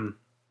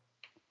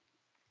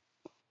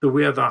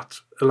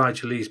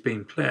Elijah Lee's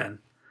been playing,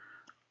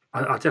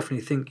 I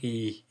definitely think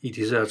he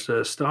deserves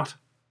a start.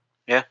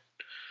 Yeah.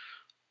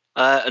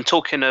 And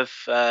talking of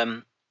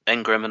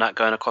Engram and that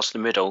going across the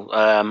middle,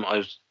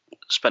 I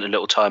spent a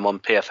little time on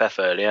PFF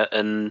earlier,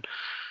 and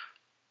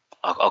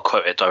I'll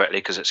quote it directly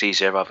because it's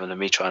easier rather than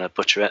me trying to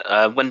butcher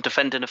it. When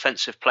defending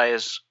offensive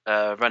players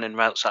running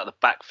routes out of the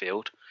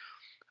backfield,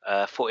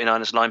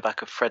 49ers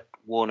linebacker Fred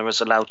Warner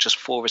has allowed just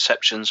 4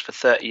 receptions for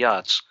 30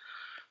 yards.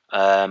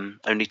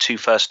 Only 2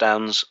 first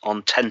downs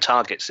on 10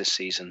 targets this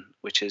season,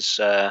 which is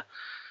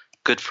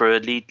good for a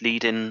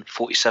leading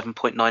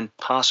 47.9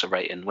 passer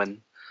rating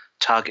when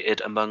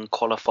targeted among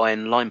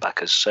qualifying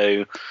linebackers.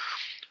 So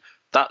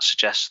that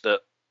suggests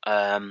that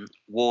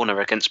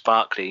Warner against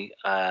Barkley,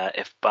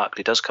 if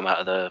Barkley does come out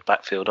of the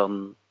backfield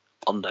on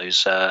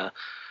those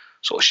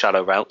sort of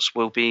shallow routes,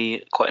 will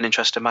be quite an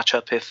interesting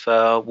matchup if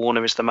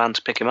Warner is the man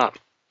to pick him up.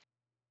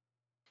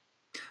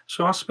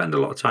 So I spend a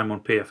lot of time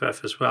on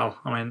PFF as well.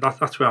 I mean,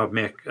 that's where I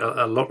make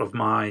a lot of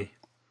my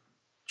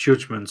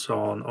judgments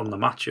on the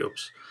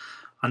matchups.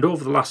 And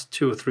over the last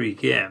 2 or 3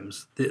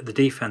 games, the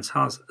defense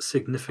has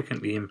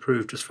significantly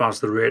improved as far as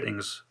the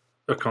ratings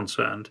are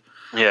concerned.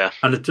 Yeah.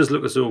 And it does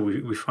look as though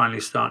we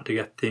finally start to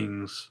get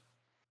things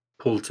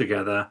pulled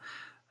together.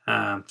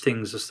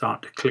 Things are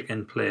starting to click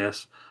in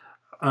place.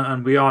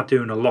 And we are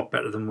doing a lot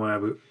better than where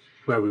we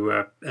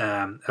were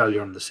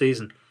earlier in the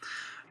season.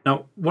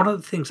 Now, one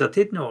of the things I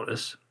did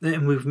notice,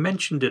 and we've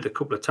mentioned it a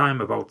couple of times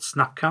about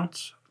snap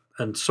counts,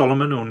 and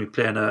Solomon only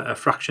playing a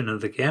fraction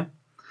of the game.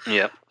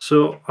 Yeah.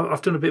 So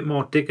I've done a bit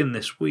more digging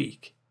this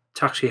week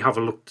to actually have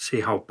a look to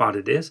see how bad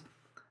it is.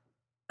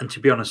 And to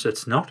be honest,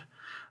 it's not.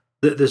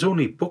 There's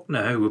only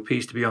Buckner who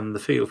appears to be on the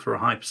field for a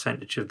high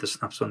percentage of the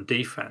snaps on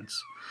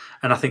defence.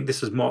 And I think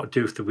this is more to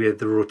do with the way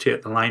they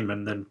rotate the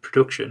linemen than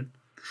production.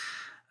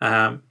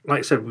 Like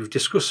I said, we've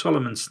discussed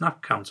Solomon's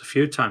snap counts a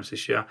few times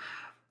this year,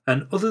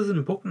 and other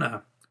than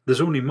Buckner,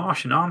 there's only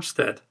Marsh and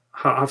Armstead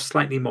have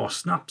slightly more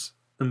snaps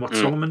than what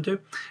Solomon do,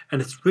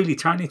 and it's really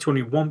tiny. It's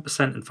only 1%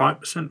 and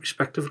 5%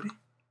 respectively.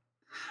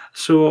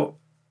 So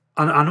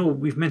I know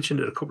we've mentioned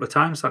it a couple of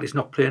times that he's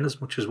not playing as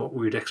much as what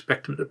we would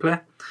expect him to play.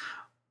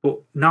 But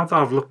now that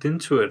I've looked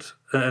into it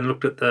and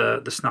looked at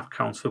the snap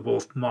counts for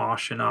both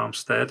Marsh and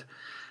Armstead,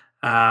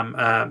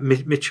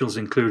 Mitchell's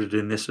included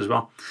in this as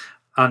well.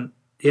 And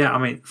yeah, I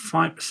mean,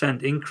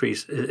 5%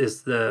 increase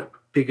is the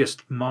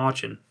biggest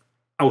margin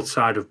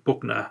outside of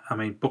Buckner. I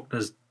mean,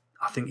 Buckner's,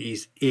 I think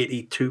he's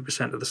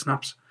 82% of the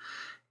snaps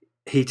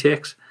he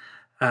takes.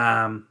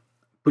 But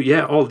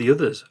yeah, all the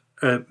others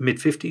are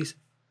mid-50s.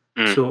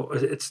 So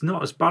it's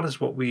not as bad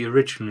as what we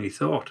originally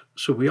thought.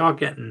 So we are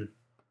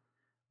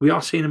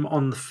seeing him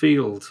on the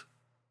field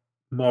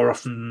more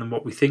often than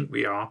what we think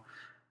we are.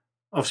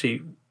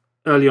 Obviously,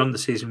 early on in the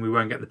season, we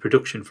weren't getting the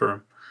production for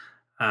him.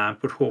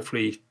 But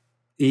hopefully,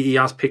 he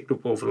has picked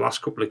up over the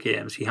last couple of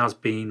games. He has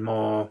been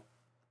more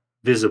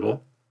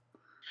visible.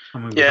 I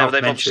mean, they've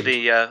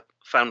obviously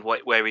found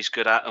where he's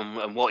good at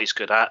and what he's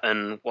good at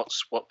and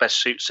what best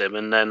suits him.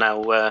 And they're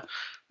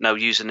now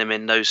using him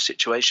in those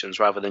situations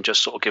rather than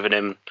just sort of giving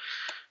him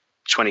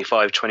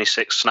 25,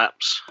 26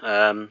 snaps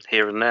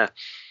here and there.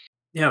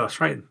 Yeah, that's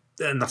right.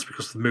 And that's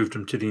because they've moved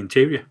him to the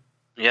interior.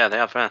 Yeah, they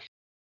have.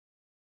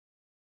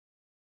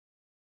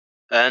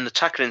 And the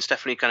tackling's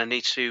definitely going to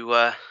need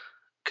to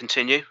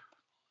continue,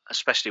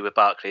 especially with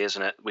Barkley,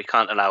 isn't it? We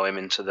can't allow him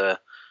into the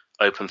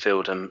open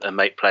field and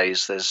make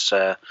plays.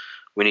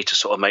 We need to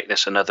sort of make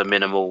this another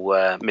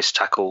minimal missed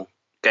tackle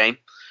game.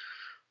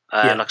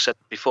 Like I said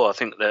before, I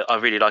think that I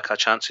really like our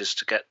chances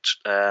to get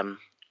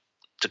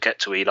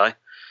to Eli.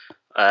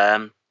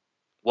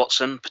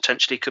 Watson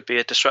potentially could be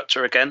a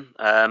disruptor again.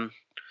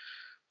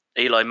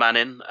 Eli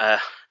Manning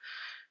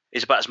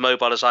is about as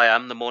mobile as I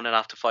am the morning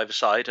after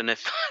five-a-side, and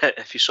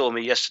if you saw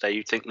me yesterday,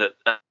 you'd think that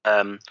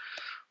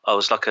I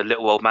was like a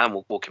little old man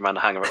walking around the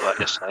hangar at work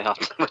yesterday,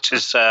 which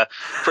is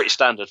pretty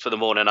standard for the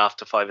morning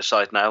after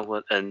five-a-side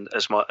now, and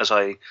as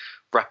I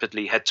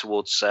rapidly head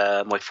towards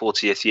my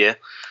 40th year.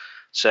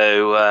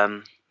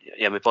 So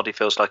my body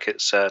feels like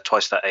it's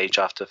twice that age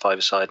after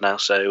five-a-side now.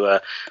 So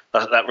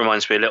that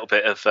reminds me a little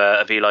bit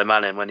of Eli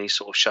Manning when he's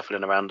sort of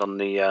shuffling around on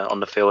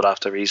the field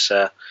after he's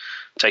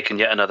taken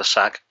yet another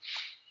sack.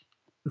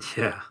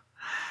 Yeah,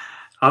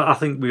 I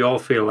think we all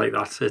feel like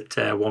that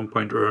at one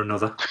point or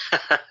another.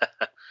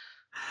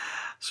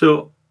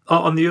 So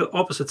on the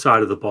opposite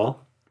side of the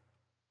ball,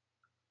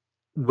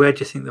 where do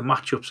you think the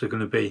matchups are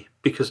going to be?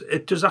 Because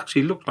it does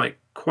actually look like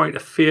quite a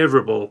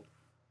favourable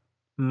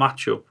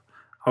matchup,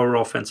 our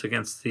offense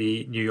against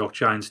the New York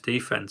Giants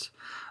defense.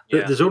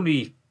 Yeah. There's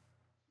only,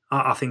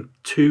 I think,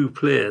 two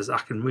players I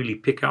can really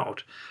pick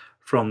out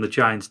from the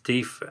Giants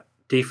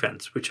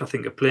defense, which I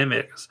think are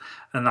playmakers,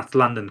 and that's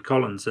Landon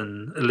Collins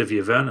and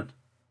Olivier Vernon.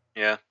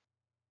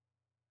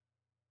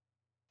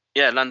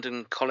 Yeah,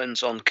 Landon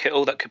Collins on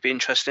Kittle, that could be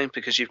interesting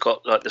because you've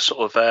got like the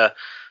sort of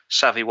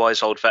savvy,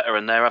 wise old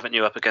veteran there, haven't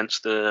you, up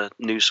against the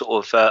new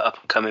sort of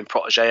up-and-coming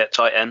protege at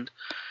tight end.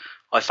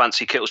 I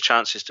fancy Kittle's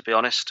chances, to be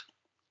honest.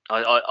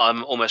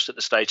 I'm almost at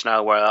the stage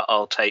now where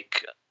I'll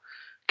take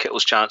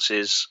Kittle's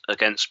chances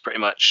against pretty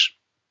much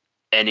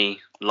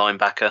any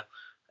linebacker,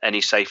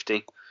 any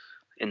safety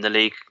in the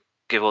league,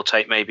 give or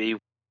take maybe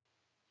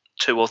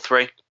 2 or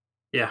 3.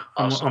 Yeah,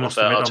 I'll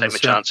take my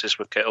chances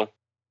with Kittle.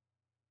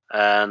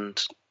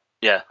 And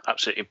yeah,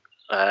 absolutely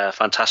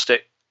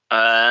fantastic.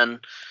 And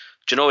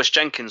Janoris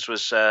Jenkins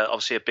was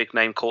obviously a big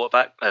name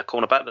cornerback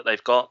that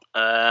they've got.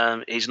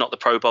 He's not the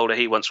Pro Bowler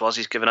he once was.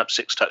 He's given up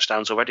 6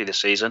 touchdowns already this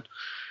season.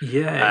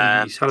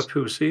 Yeah, he's had a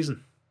poor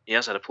season. He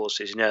has had a poor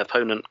season. Yeah,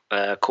 opponent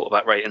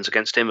quarterback ratings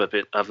against him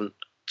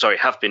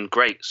have been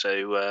great.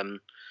 So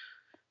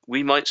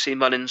we might see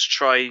Mullins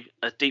try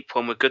a deep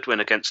one with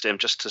Goodwin against him,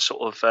 just to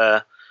sort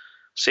of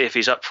see if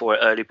he's up for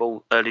it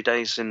early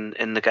days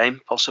in the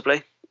game,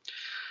 possibly.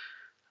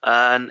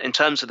 And in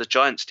terms of the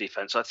Giants'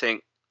 defense, I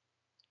think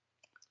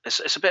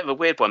it's a bit of a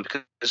weird one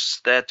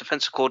because their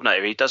defensive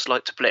coordinator, he does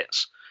like to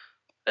blitz,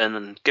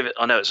 and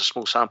I know it's a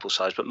small sample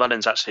size, but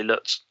Mullins actually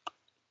looked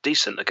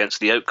decent against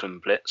the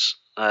Oakland blitz.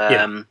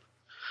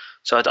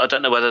 So I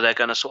don't know whether they're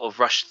going to sort of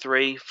rush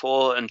 3,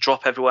 4 and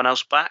drop everyone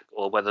else back,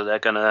 or whether they're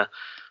going to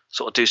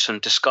sort of do some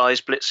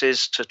disguised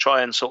blitzes to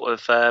try and sort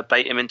of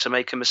bait him into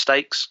making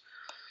mistakes.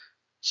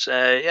 So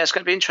yeah, it's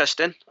going to be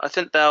interesting. I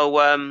think they'll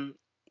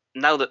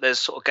now that there's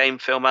sort of game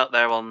film out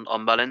there on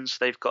Mullins,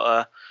 they've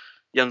got a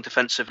young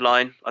defensive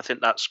line. I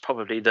think that's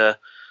probably the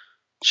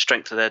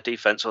strength of their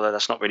defense, although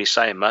that's not really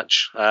saying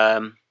much.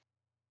 No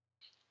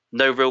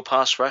real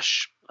pass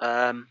rush.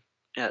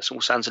 It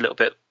all sounds a little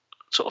bit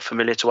sort of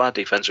familiar to our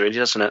defense, really,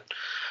 doesn't it?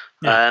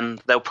 Yeah.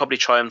 And they'll probably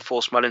try and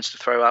force Mullins to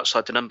throw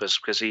outside the numbers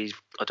because I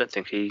don't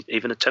think he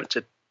even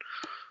attempted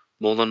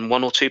more than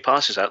 1 or 2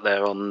 passes out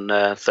there on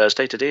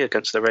Thursday, did he,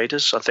 against the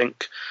Raiders? I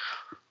think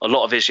a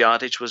lot of his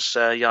yardage was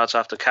yards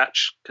after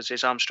catch because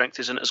his arm strength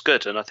isn't as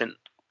good, and I think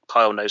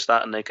Kyle knows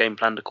that, and they game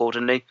planned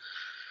accordingly.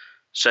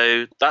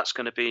 So that's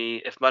going to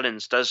be, if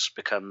Mullins does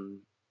become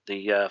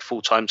the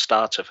full-time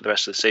starter for the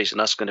rest of the season,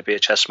 that's going to be a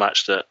chess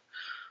match that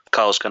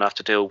Carl's going to have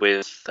to deal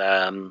with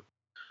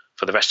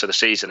for the rest of the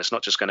season. It's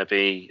not just going to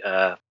be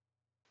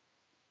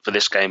for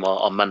this game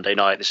on Monday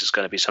night. This is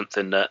going to be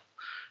something that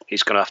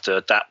he's going to have to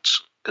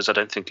adapt, because I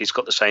don't think he's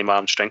got the same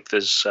arm strength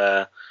as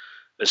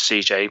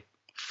CJ,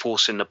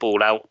 forcing the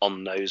ball out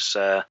on those,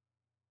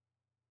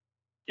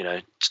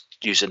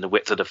 using the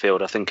width of the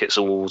field. I think it's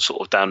all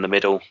sort of down the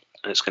middle,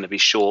 and it's going to be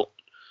short,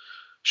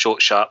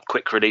 sharp,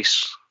 quick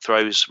release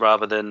throws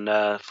rather than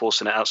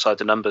forcing it outside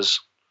the numbers.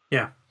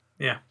 Yeah.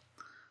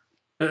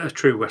 A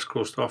true West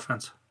Coast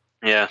offense.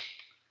 Yeah.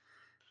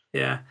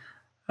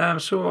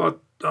 So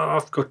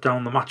I've got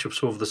down the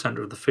matchups over the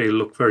centre of the field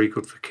look very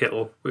good for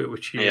Kittle,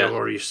 which you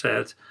already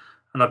said.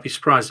 And I'd be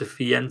surprised if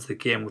he ends the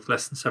game with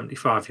less than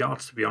 75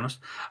 yards, to be honest.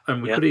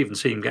 And we could even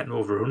see him getting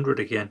over 100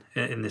 again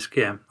in this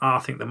game. I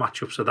think the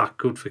matchups are that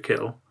good for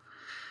Kittle.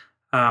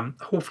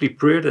 Hopefully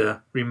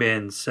Breda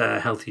remains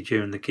healthy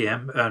during the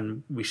game,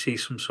 and we see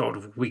some sort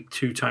of week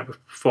 2 type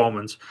of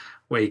performance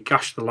where he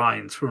gashed the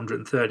Lions for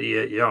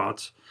 138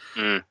 yards.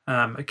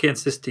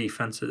 Against this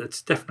defence,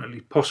 it's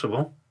definitely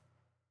possible.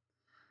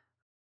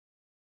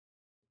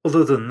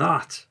 Other than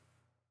that,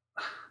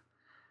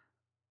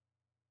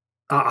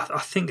 I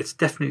think it's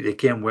definitely a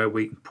game where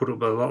we can put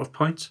up a lot of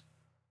points.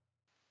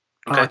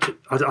 Okay.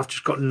 I've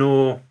just got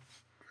no...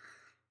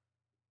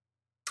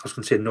 I was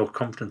going to say no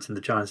confidence in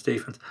the Giants'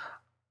 defence.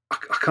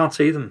 I can't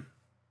see them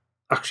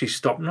actually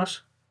stopping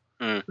us.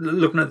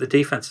 Looking at the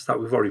defences that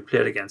we've already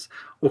played against,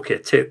 okay,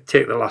 take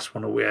the last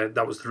one away.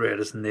 That was the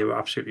Raiders, and they were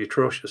absolutely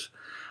atrocious.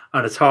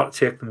 And it's hard to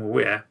take them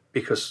away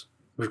because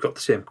we've got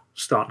the same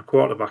starting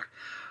quarterback.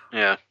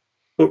 Yeah.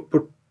 But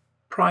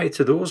prior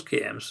to those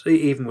games,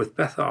 even with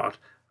Bethard,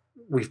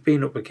 we've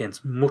been up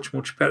against much,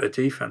 much better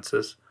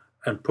defences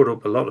and put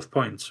up a lot of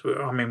points.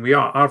 I mean, we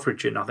are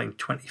averaging, I think,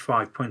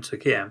 25 points a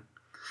game.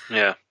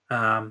 Yeah.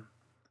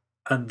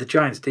 And the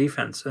Giants'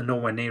 defence are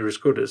nowhere near as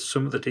good as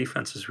some of the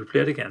defences we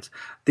played against.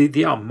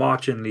 They are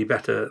marginally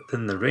better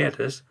than the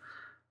Raiders,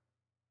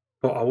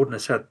 but I wouldn't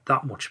have said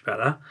that much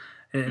better.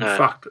 In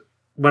fact,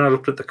 when I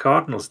looked at the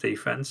Cardinals'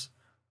 defence,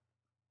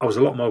 I was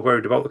a lot more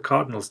worried about the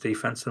Cardinals'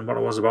 defence than what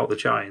I was about the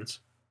Giants.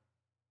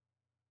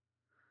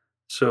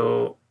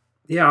 So,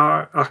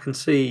 yeah, I can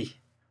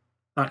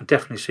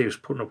definitely see us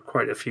putting up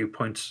quite a few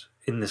points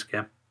in this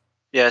game.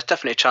 Yeah, it's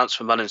definitely a chance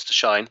for Mullins to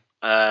shine.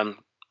 Like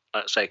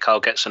I say, Carl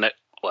gets in it.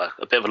 Well,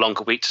 a bit of a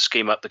longer week to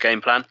scheme up the game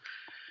plan.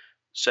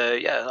 So,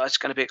 yeah, it's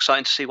going to be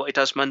exciting to see what he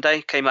does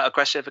Monday. Came out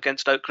aggressive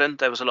against Oakland.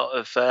 There was a lot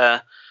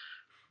of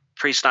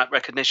pre-snap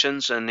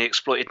recognitions, and he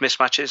exploited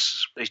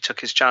mismatches. He took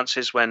his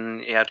chances when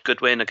he had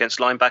Goodwin against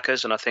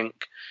linebackers, and I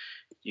think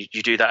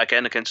you do that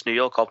again against New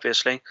York,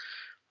 obviously.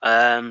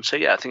 So,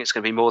 yeah, I think it's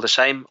going to be more of the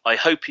same. I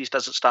hope he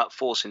doesn't start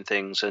forcing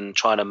things and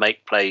trying to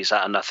make plays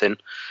out of nothing.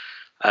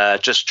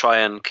 Just try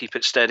and keep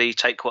it steady,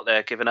 take what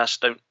they're giving us.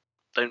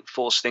 Don't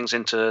force things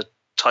into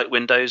tight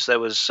windows. There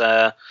was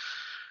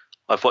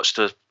I've watched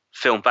the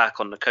film back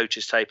on the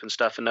coach's tape and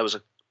stuff, and there was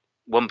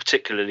one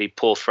particularly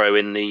poor throw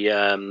in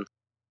the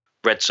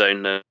red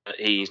zone that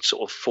he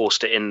sort of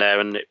forced it in there,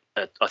 and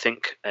I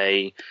think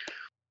a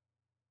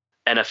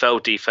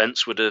NFL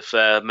defense would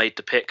have made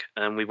the pick,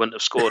 and we wouldn't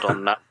have scored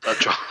on that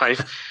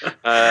drive.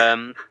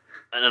 And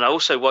then I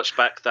also watched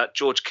back that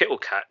George Kittle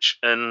catch,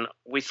 and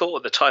we thought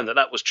at the time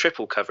that was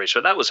triple coverage,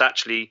 but that was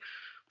actually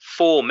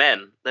 4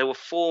 men. There were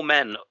 4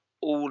 men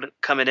all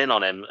coming in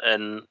on him,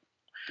 and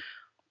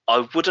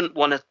I wouldn't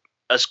want to,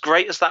 as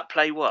great as that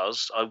play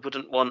was, I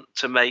wouldn't want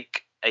to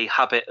make a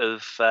habit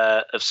of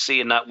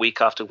seeing that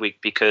week after week,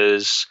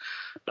 because,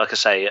 like I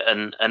say,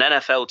 an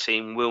NFL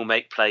team will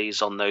make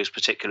plays on those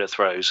particular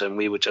throws, and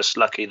we were just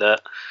lucky that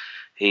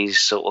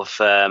he's sort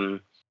of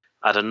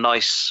had a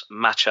nice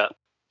matchup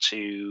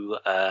to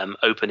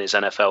open his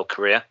NFL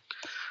career.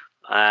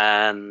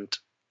 And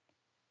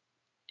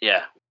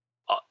yeah,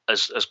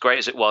 as great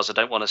as it was, I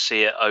don't want to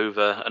see it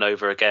over and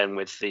over again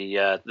with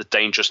the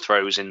dangerous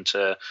throws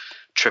into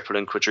triple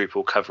and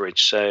quadruple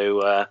coverage.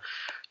 So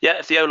yeah,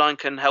 if the O-line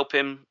can help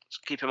him,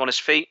 keep him on his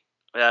feet.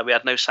 We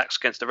had no sacks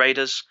against the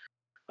Raiders.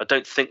 I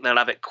don't think they'll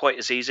have it quite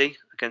as easy,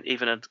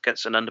 even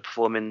against an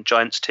underperforming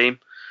Giants team.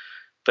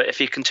 But if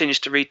he continues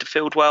to read the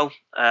field well,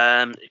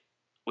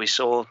 we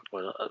saw,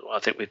 well, I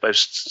think we've both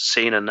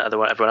seen, and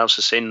everyone else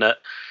has seen, that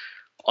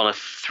on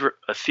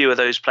a few of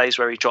those plays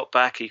where he dropped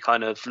back, he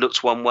kind of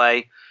looked one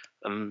way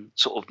and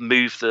sort of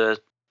moved the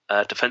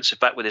defensive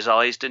back with his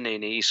eyes, didn't he?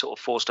 And he sort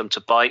of forced them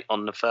to bite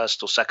on the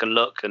first or second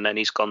look, and then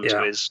he's gone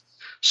to his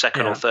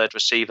second or third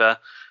receiver,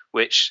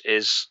 which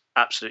is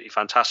absolutely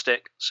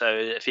fantastic. So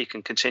if he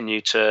can continue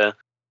to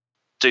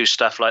do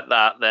stuff like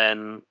that,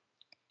 then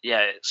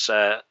yeah, it's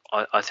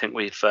I think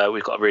we've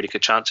got a really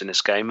good chance in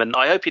this game, and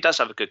I hope he does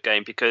have a good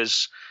game,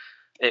 because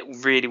it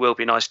really will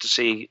be nice to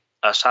see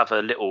us have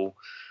a little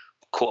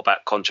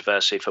quarterback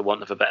controversy, for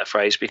want of a better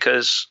phrase,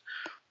 because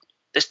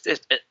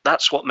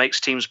that's what makes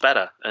teams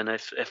better. And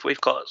if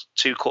we've got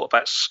 2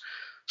 quarterbacks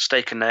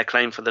staking their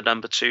claim for the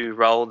number 2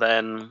 role,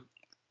 then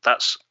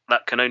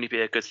that can only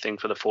be a good thing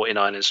for the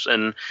 49ers.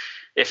 And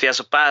if he has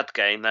a bad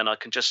game, then I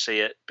can just see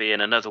it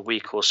being another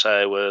week or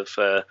so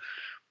of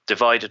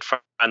divided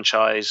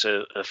franchise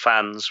of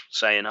fans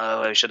saying,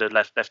 "Oh, I should have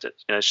left it.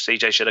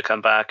 CJ should have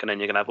come back," and then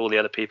you're gonna have all the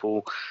other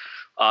people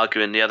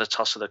arguing the other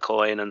toss of the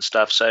coin and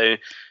stuff. So,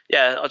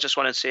 yeah, I just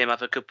want to see him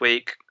have a good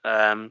week,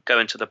 go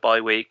into the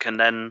bye week, and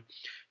then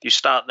you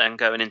start then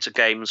going into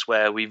games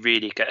where we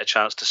really get a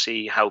chance to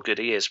see how good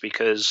he is,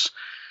 because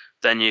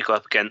then you go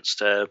up against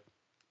the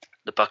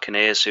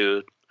Buccaneers,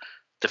 who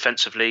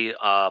defensively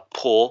are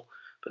poor,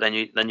 but then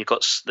you've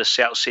got the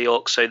Seattle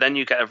Seahawks. So then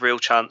you get a real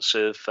chance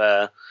of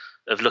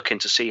looking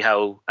to see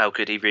how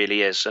good he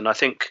really is. And I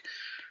think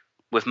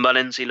with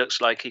Mullins, he looks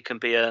like he can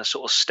be a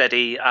sort of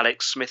steady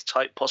Alex Smith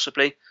type,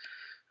 possibly.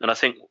 And I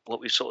think what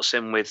we've sort of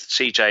seen with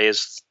CJ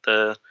is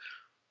the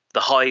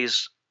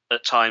highs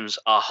at times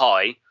are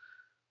high,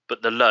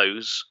 but the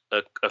lows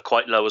are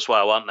quite low as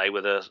well, aren't they?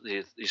 With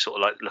you sort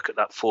of like look at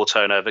that 4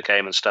 turnover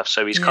game and stuff.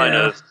 So he's kind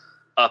of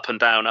up and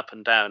down.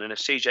 And if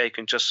CJ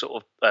can just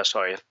sort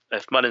of,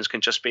 if Mullins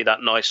can just be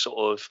that nice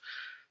sort of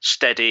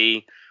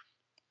steady,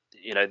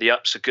 the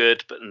ups are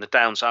good, but the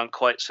downs aren't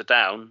quite so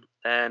down,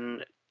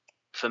 then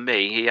for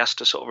me, he has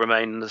to sort of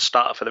remain the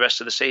starter for the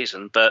rest of the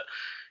season. But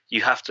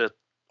you have to,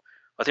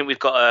 I think we've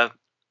got to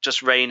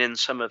just rein in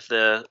some of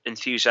the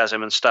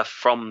enthusiasm and stuff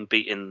from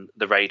beating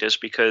the Raiders,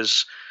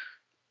 because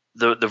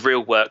the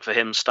real work for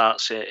him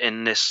starts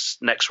in this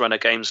next run of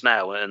games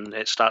now, and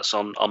it starts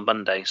on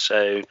Monday.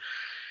 So,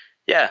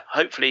 yeah,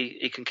 hopefully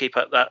he can keep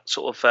up that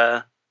sort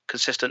of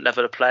consistent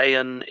level of play,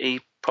 and he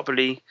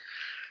probably,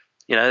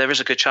 there is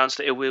a good chance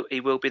that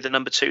he will be the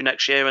number 2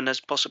 next year, and there's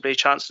possibly a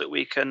chance that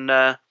we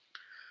can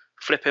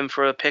flip him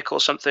for a pick or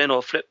something,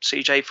 or flip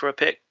CJ for a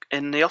pick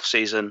in the off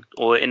season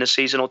or in a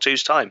season or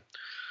two's time.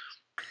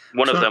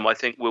 One of them, I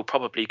think, will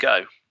probably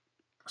go.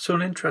 So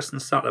an interesting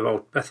stat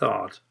about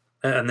Beathard,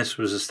 and this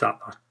was a stat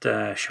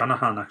that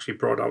Shanahan actually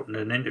brought out in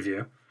an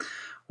interview,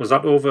 was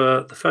that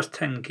over the first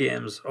 10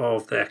 games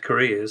of their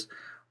careers,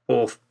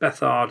 both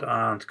Beathard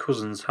and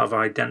Cousins have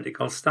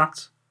identical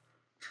stats.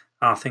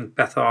 I think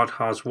Beathard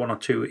has 1 or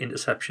 2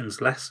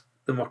 interceptions less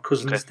than what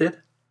Cousins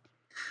did.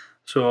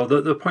 So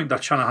the point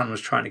that Shanahan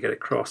was trying to get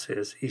across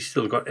is he's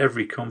still got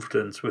every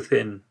confidence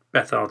within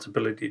Beathard's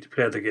ability to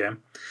play the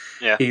game.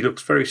 Yeah. He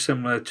looks very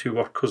similar to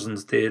what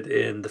Cousins did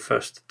in the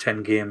first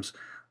 10 games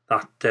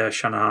that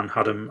Shanahan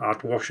had him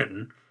at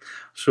Washington.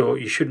 So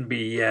you shouldn't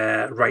be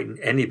writing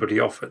anybody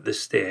off at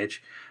this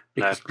stage,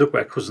 because look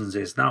where Cousins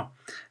is now.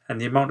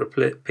 And the amount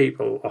of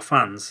people or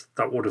fans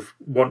that would have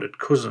wanted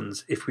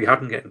Cousins if we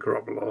hadn't gotten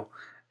Garoppolo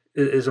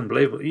is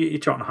unbelievable. You're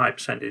talking a high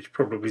percentage,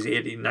 probably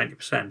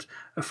 80-90%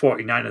 of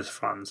 49ers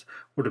fans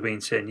would have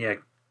been saying, yeah,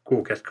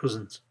 go get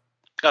Cousins.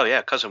 Oh,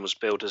 yeah, Cousins was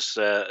billed as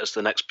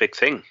the next big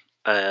thing.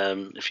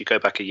 If you go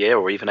back a year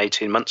or even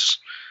 18 months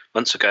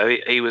ago,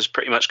 he was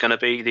pretty much going to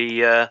be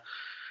the...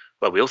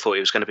 we all thought he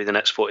was going to be the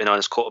next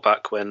 49ers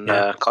quarterback when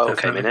Kyle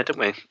came in here, didn't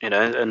we?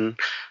 And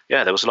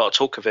yeah, there was a lot of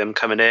talk of him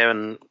coming here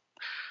and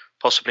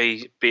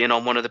possibly being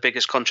on one of the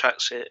biggest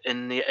contracts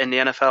in the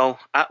NFL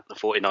at the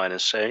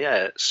 49ers. So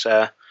yeah,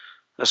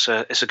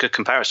 it's a good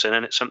comparison,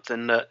 and it's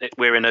something that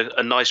we're in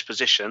a nice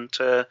position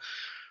to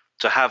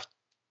have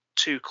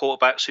 2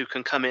 quarterbacks who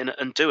can come in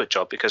and do a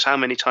job. Because how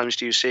many times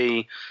do you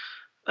see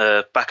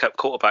a backup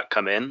quarterback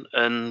come in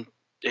and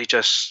he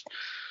just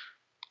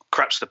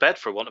craps the bed,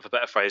 for want of a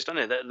better phrase,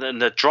 doesn't it?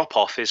 And the drop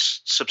off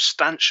is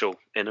substantial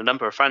in a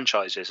number of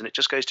franchises, and it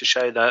just goes to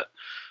show that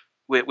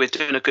we're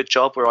doing a good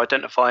job. We're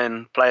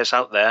identifying players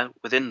out there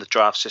within the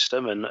draft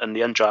system and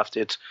the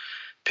undrafted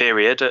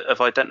period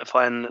of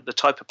identifying the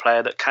type of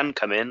player that can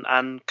come in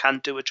and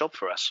can do a job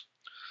for us.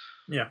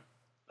 Yeah.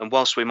 And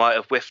whilst we might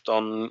have whiffed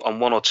on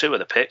 1 or 2 of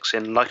the picks,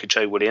 in like a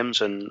Joe Williams,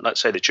 and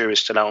let's say the jury's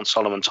still out on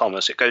Solomon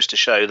Thomas, it goes to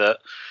show that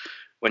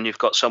when you've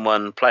got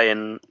someone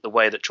playing the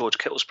way that George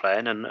Kittle's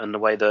playing and the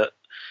way that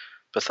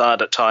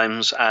Beathard at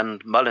times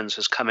and Mullins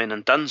has come in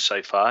and done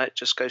so far, it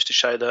just goes to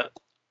show that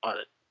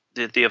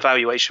the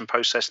evaluation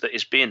process that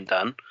is being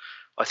done,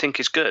 I think,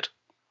 is good.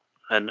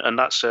 And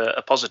that's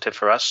a positive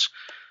for us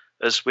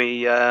as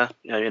we,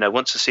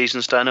 once the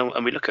season's done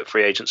and we look at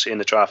free agency in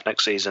the draft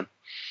next season.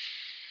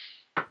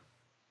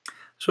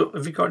 So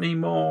have you got any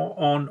more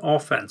on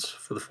offense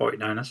for the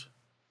 49ers?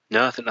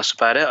 No, I think that's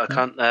about it. I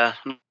can't,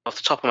 off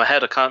the top of my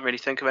head, I can't really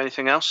think of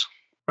anything else.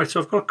 Right,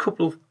 so I've got a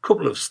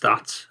couple of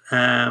stats.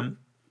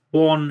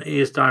 One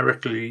is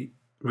directly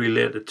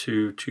related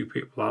to 2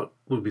 people that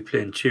will be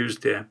playing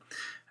Tuesday,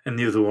 and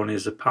the other one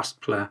is a past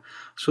player.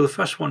 So the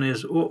first one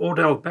is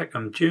Odell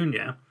Beckham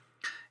Jr.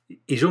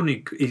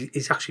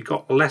 He's actually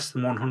got less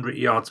than 100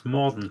 yards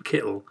more than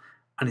Kittle,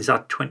 and he's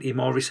had 20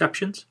 more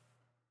receptions.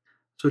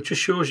 So it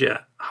just shows you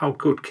how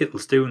good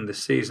Kittle's doing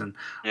this season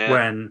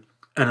when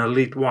an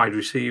elite wide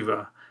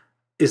receiver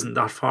isn't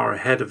that far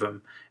ahead of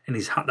him, and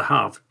he's had to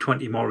have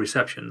 20 more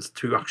receptions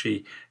to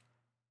actually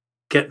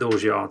get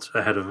those yards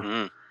ahead of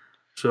him.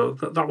 So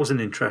that was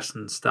an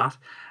interesting stat.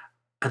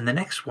 And the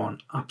next one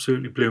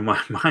absolutely blew my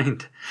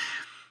mind.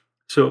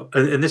 So,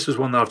 and this was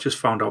one that I've just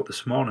found out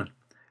this morning.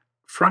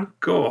 Frank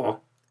Gore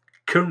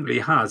currently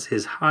has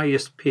his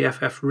highest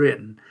PFF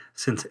rating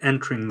since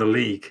entering the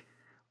league.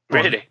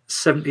 Really?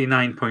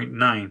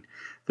 79.9.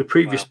 The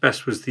previous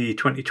best was the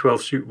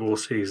 2012 Super Bowl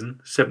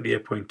season,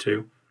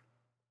 78.2.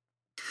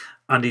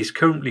 And he's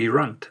currently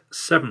ranked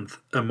 7th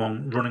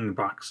among running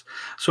backs.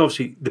 So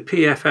obviously the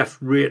PFF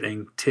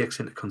rating takes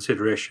into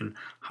consideration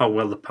how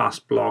well the pass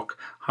block,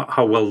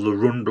 how well the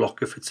run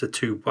block if it's a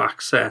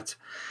 2-back set,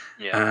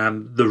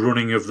 the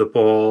running of the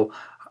ball,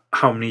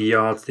 how many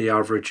yards they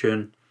average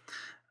in,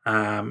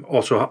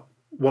 also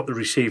what the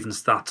receiving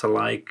stats are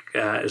like,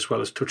 as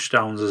well as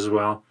touchdowns as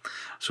well.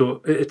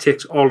 So it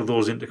takes all of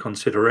those into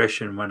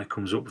consideration when it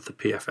comes up with the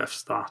PFF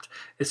stat.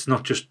 It's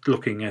not just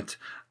looking at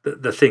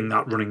the thing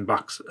that running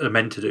backs are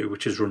meant to do,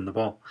 which is run the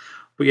ball.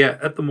 But yeah,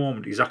 at the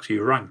moment, he's actually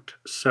ranked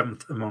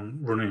 7th among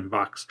running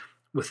backs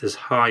with his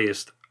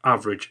highest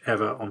average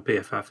ever on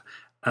PFF,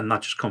 and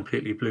that just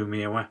completely blew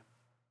me away.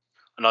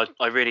 And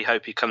I really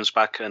hope he comes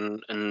back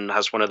and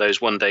has one of those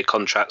one-day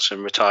contracts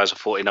and retires a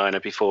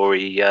 49er before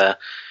he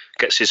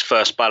gets his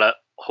first ballot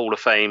Hall of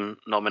Fame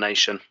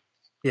nomination.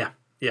 Yeah,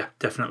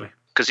 definitely.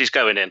 Because he's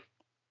going in.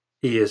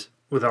 He is,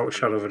 without a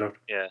shadow of a doubt.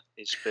 Yeah,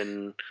 he's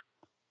been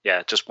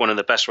just one of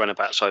the best running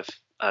backs I've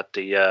had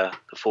the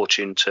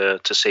fortune to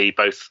see,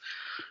 both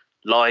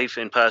live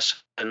in person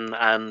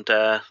and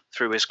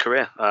through his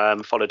career.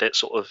 Followed it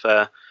sort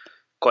of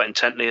quite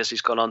intently as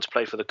he's gone on to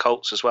play for the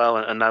Colts as well,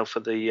 and now for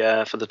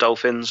the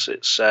Dolphins.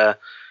 It's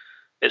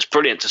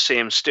brilliant to see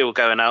him still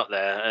going out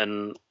there,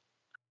 and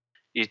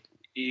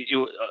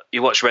you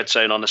watch Red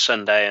Zone on a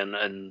Sunday,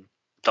 and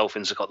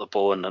Dolphins have got the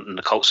ball, and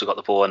the Colts have got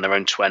the ball in their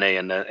own 20,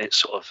 and it's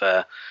sort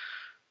of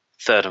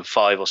 3rd and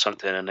 5 or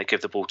something, and they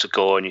give the ball to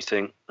Gore, and you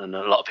think, and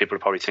a lot of people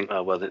probably think,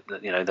 oh well,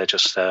 they're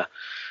just going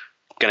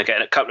to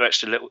get a couple of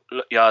extra little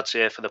yards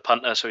here for the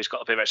punter, so he's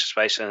got a bit of extra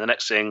space, and the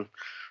next thing,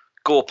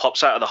 Gore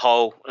pops out of the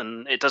hole,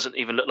 and it doesn't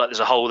even look like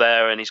there's a hole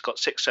there, and he's got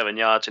 6-7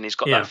 yards, and he's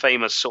got that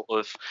famous sort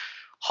of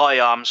high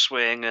arm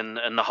swing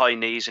and the high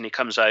knees, and he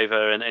comes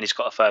over and he's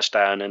got a first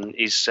down, and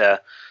he's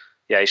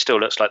he still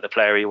looks like the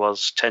player he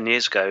was 10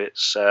 years ago.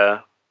 It's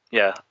I'd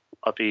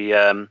be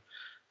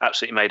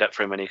absolutely made up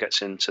for him when he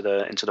gets into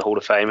the Hall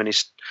of Fame, and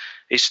he's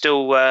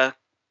still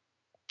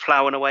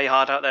ploughing away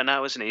hard out there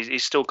now, isn't he?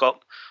 He's still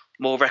got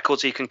more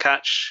records he can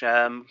catch.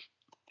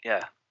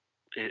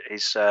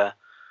 He's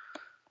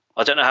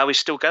I don't know how he's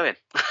still going.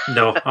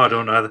 No, I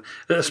don't either.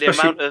 The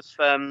amount of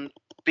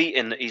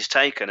beating that he's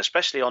taken,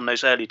 especially on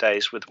those early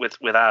days with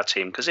our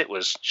team, because it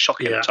was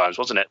shocking at times,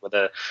 wasn't it? With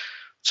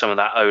some of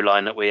that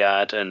O-line that we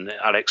had and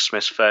Alex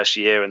Smith's first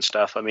year and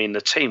stuff. I mean,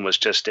 the team was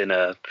just we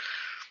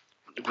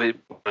were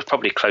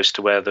probably close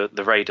to where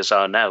the Raiders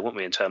are now, weren't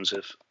we, in terms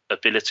of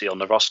ability on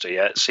the roster.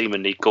 Yet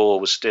seemingly Gore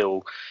was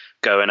still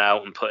going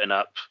out and putting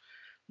up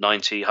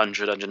 90,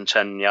 100,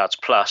 110 yards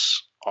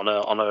plus on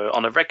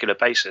a regular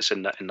basis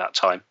in that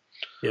time.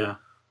 Yeah.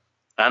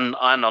 And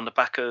on the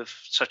back of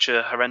such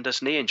a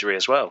horrendous knee injury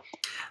as well.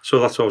 So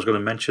that's what I was going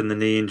to mention, the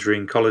knee injury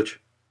in college.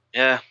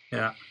 Yeah.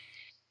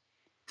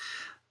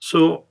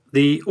 So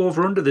the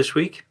over-under this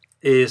week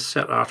is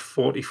set at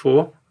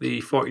 44.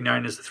 The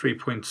 49ers are 3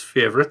 points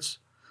favourites.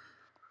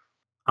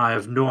 I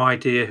have no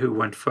idea who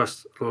went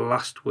first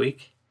last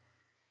week.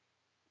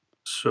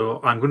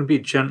 So I'm going to be a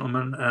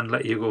gentleman and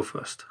let you go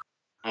first.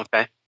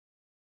 Okay.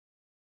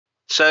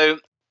 So,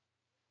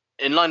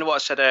 in line with what I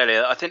said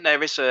earlier, I think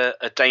there is a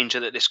danger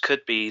that this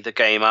could be the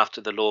game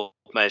after the Lord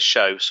Mayor's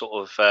show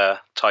sort of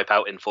type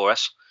outing for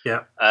us.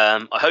 Yeah.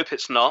 I hope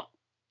it's not.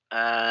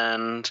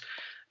 And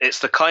it's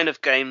the kind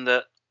of game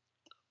that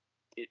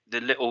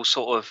the little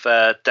sort of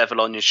devil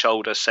on your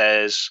shoulder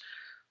says,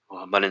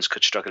 well, Mullins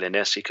could struggle in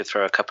this. He could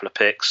throw a couple of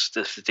picks.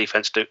 If the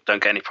defense don't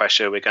get any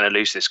pressure, we're going to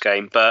lose this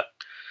game. But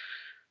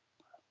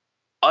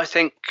I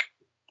think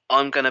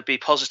I'm going to be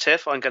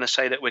positive. I'm going to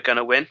say that we're going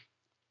to win.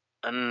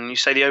 And you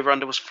say the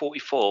over-under was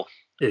 44.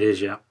 It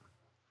is, yeah.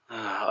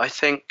 I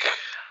think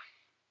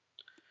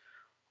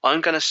I'm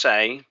going to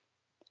say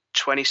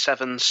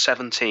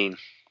 27-17,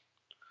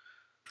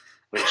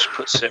 which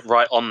puts it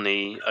right on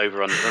the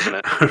over-under, doesn't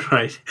it?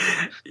 Right.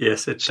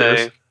 Yes, it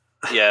does.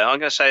 Yeah, I'm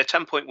going to say a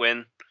 10-point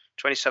win,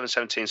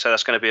 27-17. So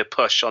that's going to be a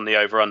push on the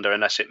over-under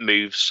unless it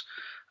moves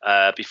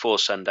before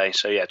Sunday.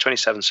 So yeah,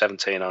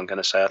 27-17. I'm going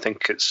to say. I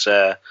think it's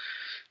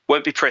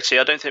won't be pretty.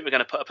 I don't think we're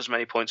going to put up as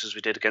many points as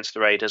we did against the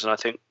Raiders, and I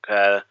think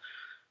the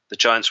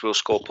Giants will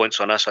score points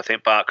on us. I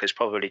think Barkley's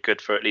probably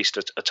good for at least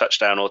a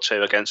touchdown or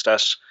two against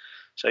us.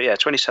 So yeah,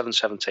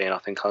 27-17. I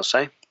think I'll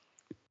say.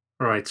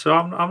 Right. So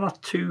I'm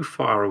not too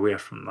far away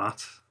from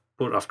that,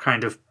 but I've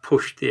kind of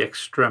pushed the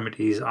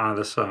extremities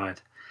either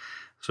side.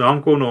 So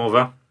I'm going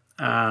over,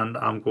 and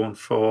I'm going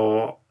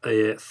for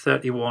a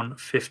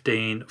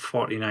 31-15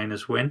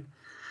 49ers win.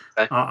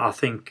 Okay. I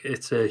think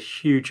it's a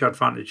huge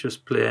advantage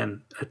just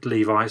playing at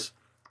Levi's,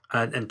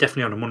 and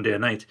definitely on a Monday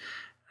night.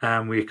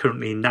 We're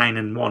currently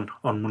 9-1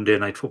 on Monday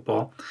Night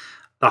Football.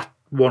 That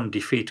one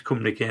defeat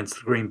coming against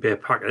the Green Bay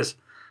Packers,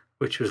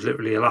 which was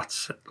literally a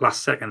last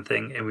second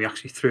thing, and we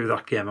actually threw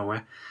that game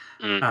away.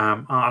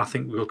 I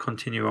think we'll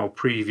continue our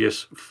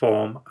previous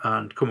form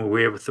and come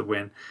away with the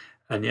win.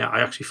 And yeah,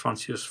 I actually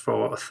fancy us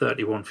for a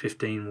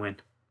 31-15 win.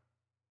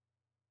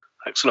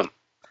 Excellent.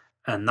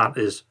 And that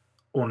is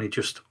only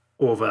just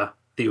over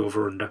the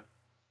over-under.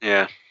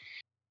 Yeah.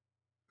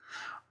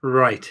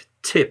 Right,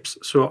 tips.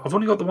 So I've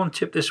only got the one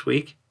tip this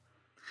week.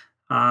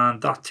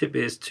 And that tip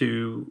is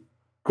to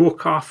go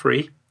car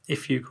free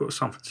if you go to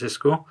San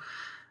Francisco.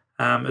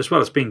 As well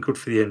as being good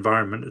for the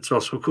environment, it's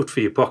also good for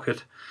your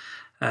pocket.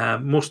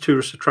 Most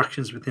tourist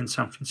attractions within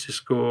San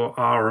Francisco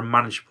are a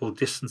manageable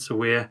distance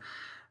away.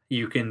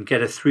 You can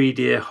get a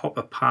 3-day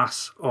hopper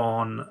pass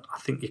on, I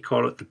think you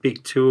call it the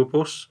Big Tour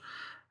bus.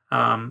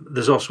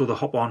 There's also the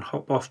hop-on,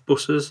 hop-off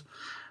buses.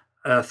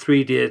 A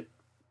 3-day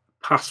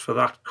pass for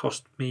that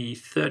cost me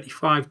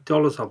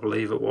 $35, I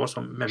believe it was,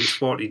 or maybe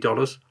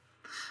 $40.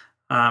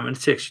 And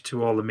it takes you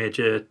to all the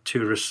major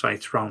tourist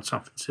sites around San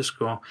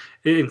Francisco,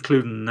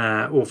 including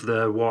over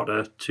the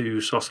water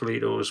to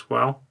Sausalito as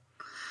well.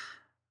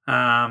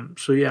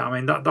 So yeah, I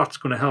mean that's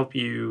going to help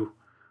you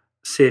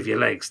save your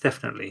legs,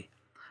 definitely,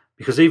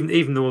 because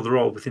even though they're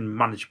all within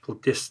manageable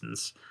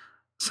distance,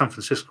 San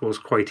Francisco is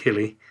quite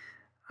hilly,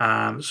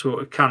 so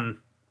it can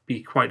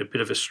be quite a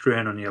bit of a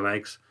strain on your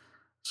legs.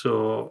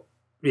 So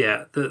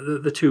yeah,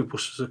 the two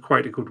buses are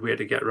quite a good way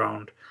to get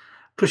around.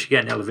 Plus, you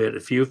get an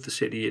elevated view of the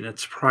city, and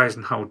it's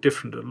surprising how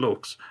different it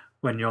looks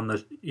when you're on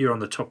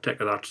the top deck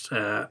of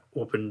that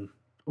open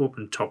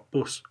top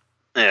bus.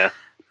 Yeah.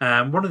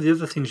 One of the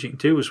other things you can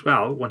do as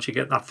well, once you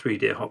get that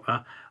 3-day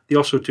hopper, they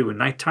also do a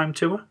nighttime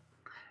tour,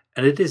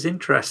 and it is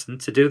interesting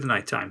to do the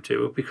nighttime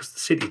tour because the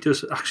city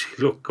does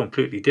actually look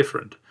completely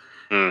different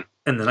in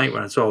the night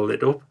when it's all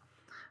lit up.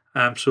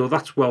 So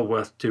that's well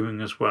worth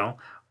doing as well.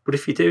 But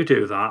if you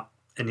do that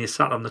and you're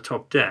sat on the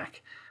top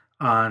deck,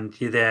 and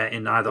you're there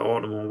in either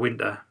autumn or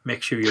winter,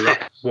 make sure you're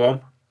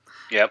warm.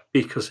 Yep.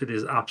 Because it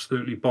is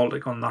absolutely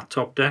Baltic on that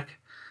top deck.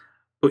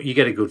 But you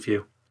get a good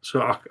view. So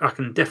I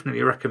can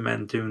definitely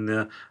recommend doing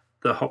the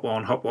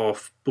hop-on,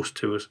 hop-off bus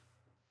tours.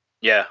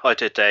 Yeah, I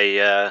did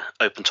a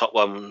open top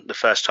one the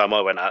first time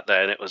I went out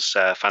there, and it was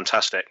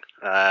fantastic.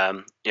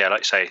 Yeah, like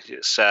you say,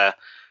 it's a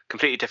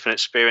completely different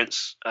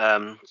experience.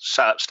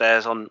 Sat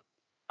upstairs on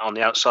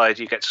the outside,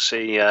 you get to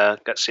see a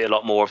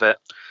lot more of it.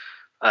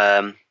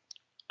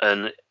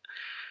 And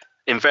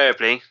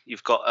invariably,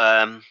 you've got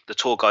the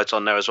tour guides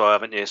on there as well,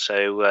 haven't you?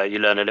 So you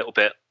learn a little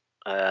bit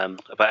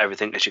about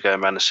everything as you're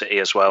going around the city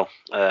as well.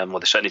 Well,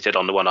 they certainly did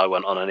on the one I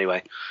went on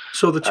anyway.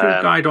 So the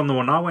tour guide on the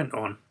one I went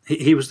on,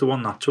 he was the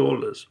one that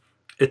told us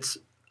it's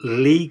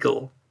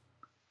legal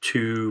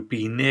to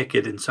be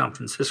naked in San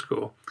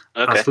Francisco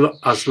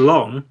as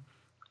long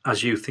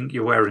as you think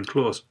you're wearing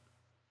clothes.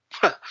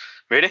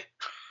 Really?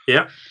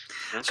 Yeah.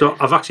 Okay. So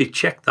I've actually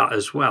checked that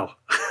as well.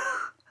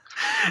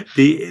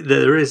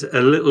 There is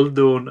a little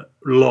known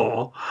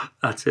law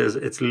that says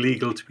it's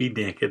legal to be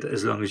naked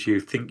as long as you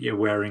think you're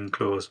wearing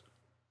clothes.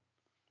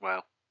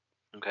 Wow.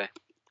 Okay.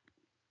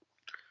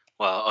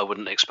 Well, I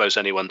wouldn't expose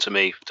anyone to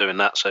me doing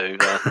that, so...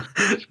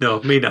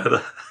 No, me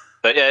neither.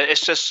 But yeah,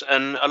 it's just...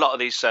 And a lot of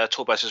these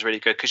tour buses are really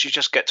good because you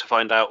just get to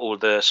find out all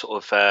the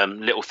sort of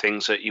little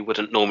things that you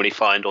wouldn't normally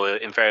find, or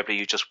invariably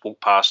you just walk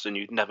past and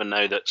you'd never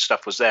know that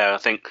stuff was there. I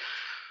think...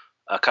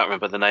 I can't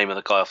remember the name of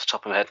the guy off the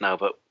top of my head now,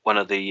 but one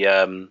of the...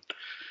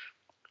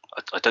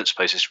 I don't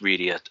suppose it's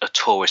really a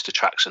tourist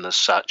attraction as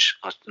such.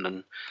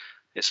 And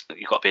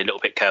you've got to be a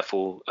little bit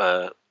careful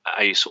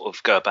how you sort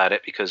of go about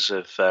it because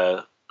of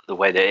the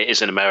way that it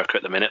is in America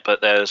at the minute. But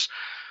there's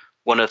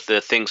one of the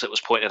things that was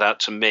pointed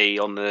out to me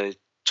on the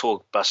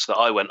tour bus that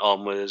I went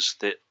on was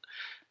that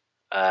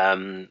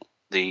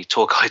the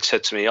tour guide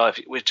said to me,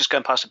 we're just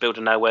going past a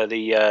building now where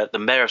the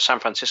mayor of San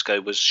Francisco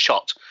was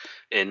shot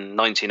in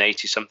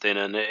 1980 something,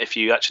 and if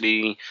you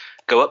actually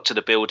go up to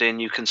the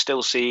building, you can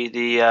still see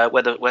the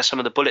where some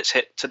of the bullets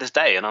hit to this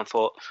day. And I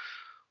thought,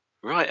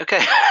 right, okay.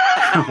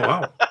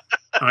 Wow,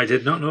 I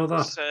did not know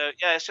that. So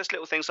yeah, it's just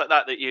little things like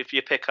that you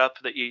pick up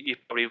that you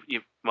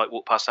might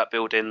walk past that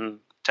building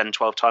 10,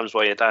 12 times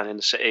while you're down in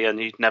the city, and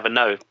you'd never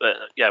know. But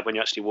yeah, when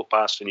you actually walk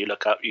past and you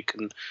look up, you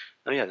can.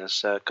 Oh yeah,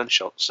 there's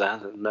gunshots there,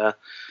 and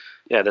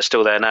yeah, they're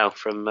still there now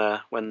from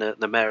when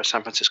the mayor of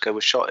San Francisco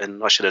was shot.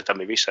 And I should have done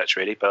my research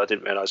really, but I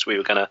didn't realise we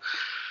were going to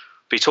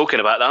be talking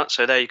about that.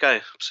 So there you go.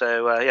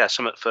 So yeah,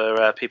 something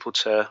for people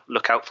to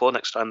look out for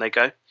next time they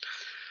go.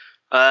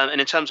 And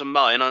in terms of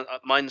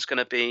mine's going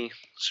to be,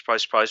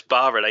 surprise, surprise,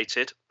 bar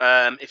related.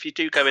 If you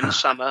do go in the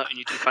summer and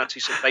you do fancy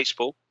some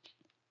baseball,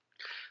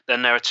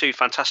 then there are two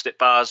fantastic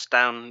bars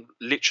down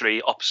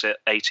literally opposite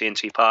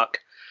AT&T Park,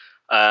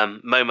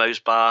 Momo's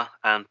Bar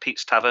and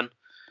Pete's Tavern.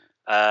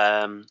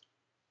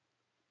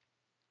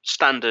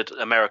 Standard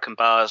American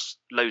bars,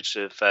 loads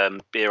of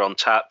beer on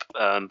tap,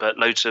 but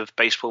loads of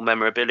baseball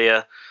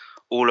memorabilia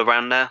all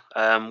around there.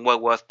 Well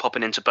worth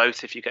popping into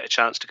both if you get a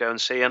chance to go and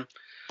see them.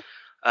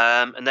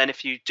 And then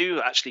if you do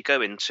actually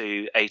go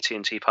into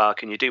AT&T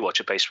Park and you do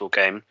watch a baseball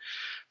game,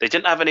 they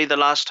didn't have any the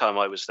last time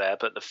I was there,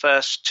 but the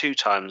first two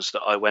times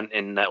that I went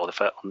in there, or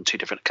on two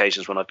different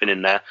occasions when I've been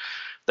in there,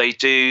 they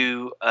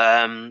do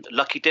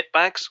lucky dip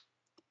bags.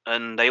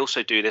 And they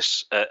also do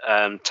this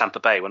at Tampa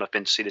Bay when I've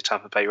been to see the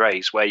Tampa Bay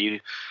Rays, where you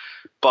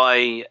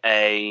buy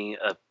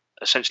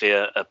essentially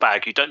a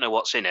bag. You don't know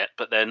what's in it,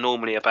 but they're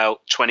normally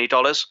about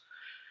 $20.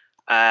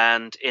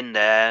 And in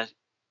there,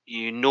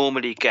 you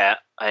normally get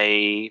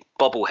a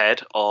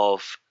bobblehead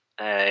of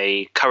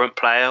a current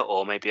player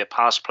or maybe a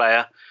past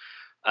player.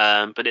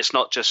 But it's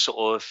not just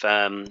sort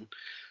of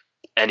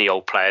any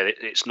old player.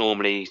 It's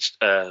normally,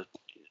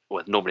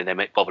 normally they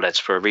make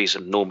bobbleheads for a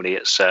reason. Normally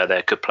it's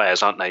they're good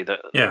players, aren't they? That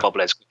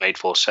bobbleheads are made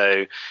for.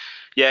 So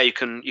yeah, you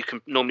can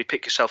normally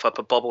pick yourself up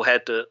a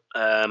bobblehead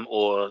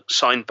or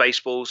signed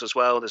baseballs as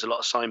well. There's a lot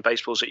of signed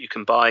baseballs that you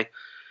can buy.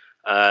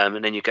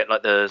 And then you get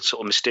like the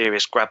sort of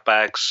mysterious grab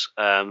bags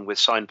with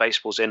signed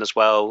baseballs in as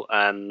well.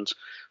 And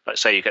like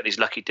say you get these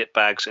lucky dip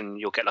bags and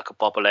you'll get like a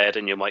bobblehead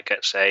and you might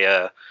get say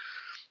a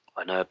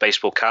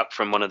baseball cap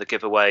from one of the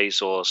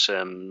giveaways or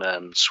some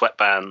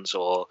sweatbands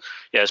or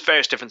there's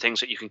various different things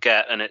that you can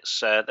get, and it's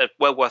they're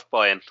well worth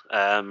buying.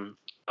 I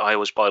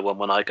always buy one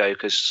when I go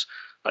because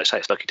like I say,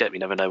 it's lucky dip. You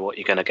never know what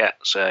you're going to get.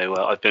 So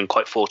I've been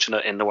quite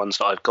fortunate in the ones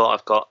that I've got.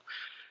 I've got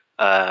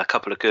a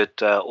couple of good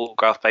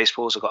autographed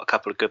baseballs. I've got a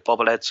couple of good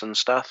bobbleheads and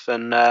stuff.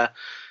 And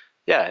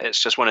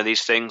it's just one of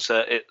these things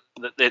that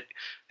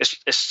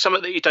it's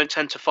something that you don't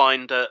tend to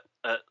find at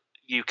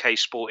UK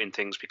sporting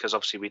things, because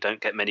obviously we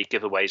don't get many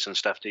giveaways and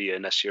stuff, do you?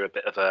 Unless you're a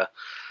bit of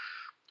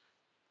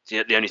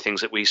the only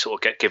things that we sort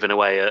of get given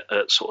away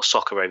at sort of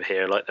soccer over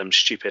here, like them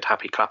stupid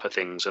happy clapper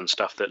things and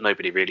stuff that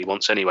nobody really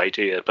wants anyway,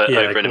 do you? But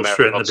over in America,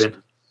 straight in the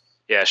bin.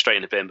 Yeah, straight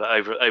in the bin. But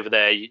over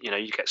there,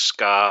 you get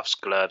scarves,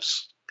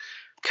 gloves,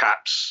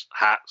 caps,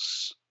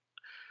 hats,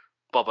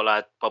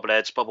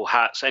 bobbleheads, bobble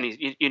hats,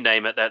 you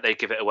name it, they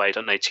give it away,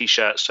 don't they?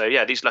 T-shirts. So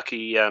yeah, these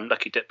lucky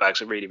dip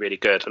bags are really, really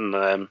good. And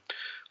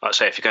like I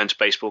say, if you're going to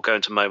baseball, go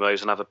into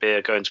Momo's and have a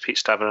beer, go into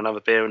Pete's Tavern and have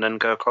a beer, and then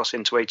go across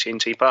into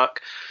AT&T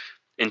Park.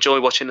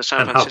 Enjoy watching the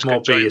San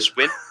Francisco Giants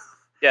win.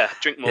 Yeah,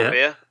 drink more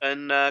beer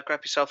and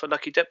grab yourself a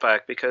lucky dip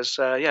bag because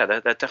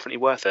they're definitely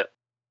worth it.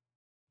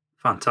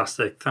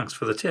 Fantastic. Thanks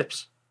for the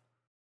tips.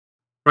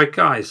 Right,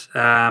 guys.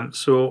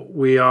 So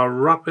we are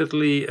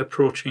rapidly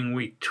approaching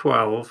week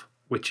 12,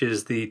 which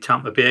is the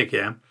Tampa Bay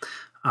game,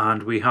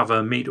 and we have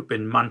a meet-up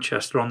in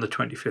Manchester on the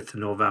 25th of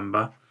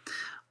November.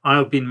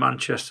 I'll be in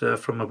Manchester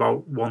from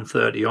about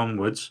 1:30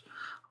 onwards.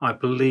 I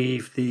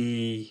believe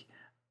the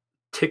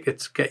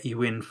tickets get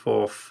you in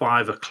for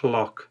 5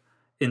 o'clock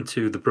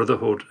into the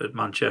Brotherhood at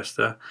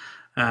Manchester.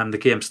 The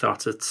game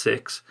starts at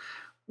 6.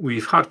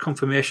 We've had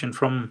confirmation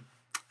from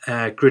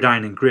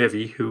Gridiron and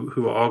Gravy,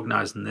 who are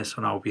organising this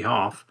on our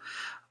behalf,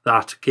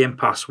 that Game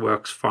Pass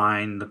works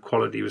fine, the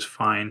quality was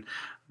fine.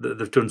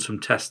 They've done some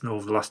testing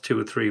over the last 2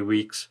 or 3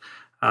 weeks,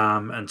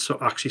 and so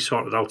actually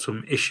sorted out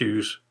some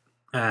issues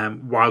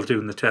while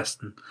doing the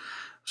testing.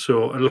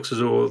 So it looks as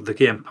though the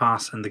Game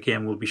Pass and the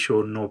game will be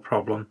shown no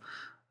problem.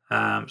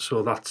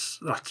 So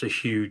that's a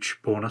huge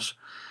bonus.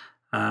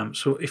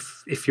 So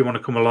if you want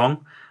to come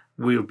along,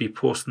 we'll be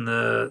posting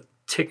the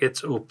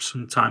tickets up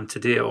sometime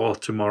today or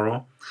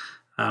tomorrow.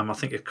 I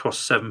think it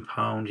costs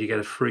 £7. You get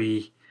a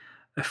free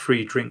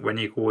drink when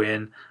you go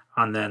in,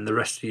 and then the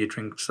rest of your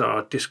drinks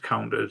are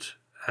discounted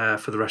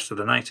for the rest of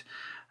the night.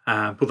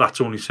 But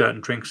that's only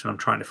certain drinks, and I'm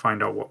trying to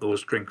find out what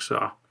those drinks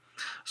are.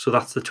 So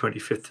that's the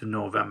 25th of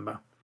November.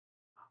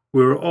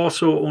 We're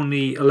also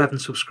only 11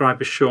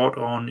 subscribers short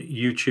on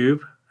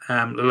YouTube.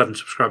 11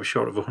 subscribers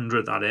short of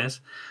 100, that is.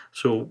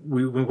 So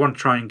we want to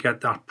try and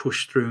get that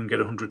pushed through and get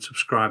 100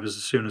 subscribers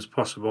as soon as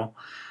possible,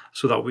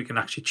 so that we can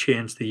actually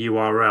change the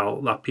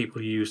URL that people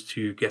use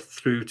to get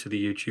through to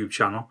the YouTube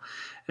channel.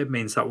 It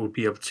means that we'll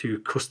be able to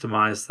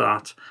customize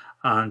that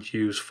and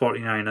use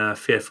 49er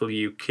Faithful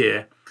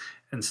UK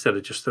instead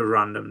of just the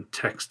random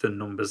text and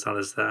numbers that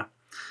is there.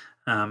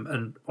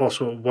 And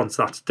also, once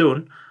that's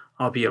done,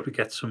 I'll be able to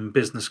get some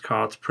business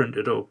cards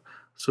printed up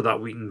so that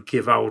we can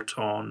give out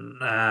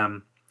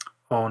on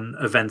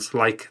events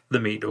like the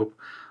meetup,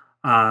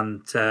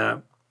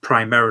 and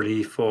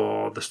primarily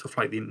for the stuff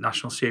like the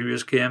National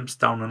Series games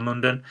down in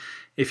London.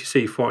 If you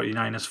see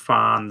 49ers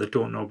fan that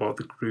don't know about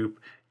the group,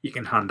 you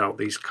can hand out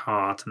these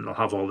cards and they'll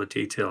have all the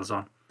details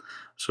on.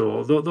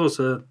 So those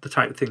are the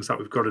type of things that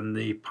we've got in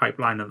the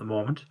pipeline at the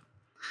moment.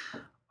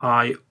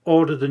 I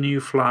ordered a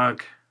new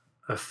flag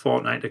a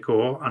fortnight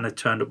ago and it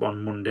turned up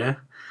on Monday.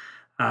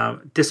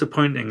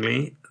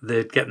 Disappointingly,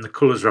 they're getting the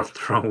colours wrapped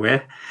the wrong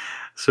way,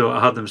 so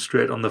I had them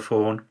straight on the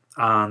phone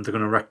and they're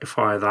going to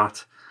rectify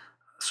that.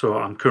 So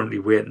I'm currently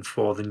waiting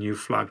for the new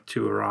flag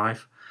to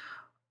arrive.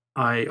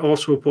 I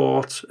also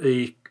bought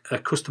a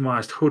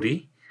customised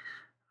hoodie.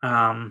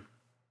 I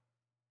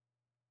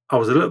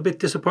was a little bit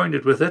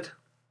disappointed with it.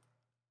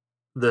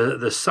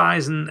 The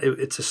sizing,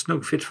 it's a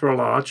snug fit for a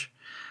large.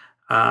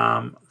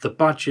 The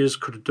badges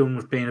could have done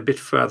with being a bit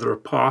further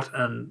apart,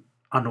 and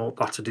I know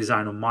that's a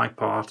design on my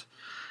part.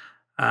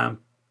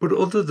 But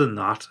other than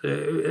that,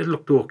 it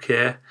looked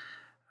okay.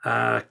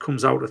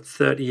 Comes out at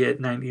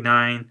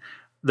 $38.99.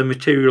 The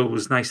material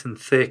was nice and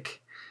thick.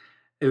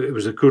 It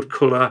was a good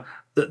colour.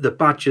 The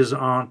badges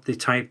aren't the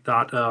type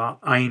that are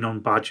iron-on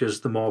badges.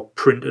 They're more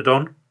printed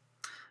on.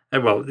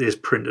 Well, it is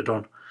printed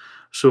on.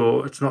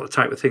 So it's not the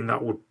type of thing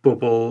that would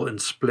bubble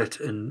and split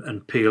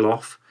and peel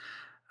off.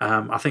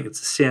 I think it's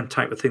the same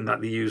type of thing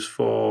that they use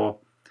for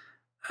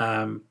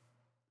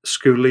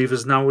school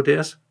leavers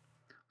nowadays.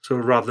 So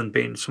rather than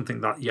being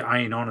something that you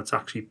iron on, it's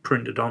actually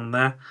printed on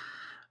there,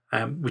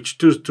 which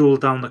does dull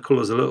down the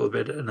colours a little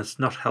bit, and it's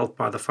not helped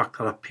by the fact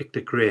that I picked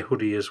a grey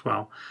hoodie as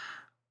well.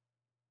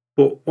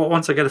 But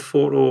once I get a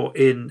photo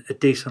in a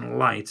decent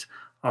light,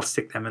 I'll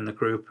stick them in the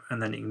group,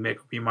 and then you can make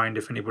up your mind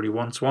if anybody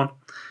wants one.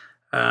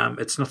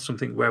 It's not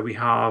something where we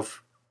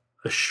have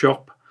a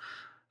shop,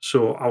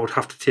 so I would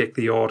have to take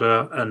the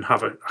order and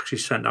have it actually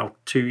sent out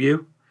to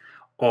you,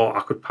 or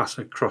I could pass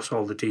across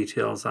all the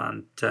details,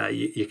 and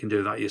you can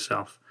do that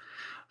yourself.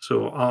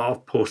 So I'll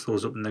post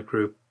those up in the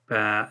group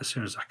as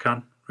soon as I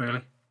can,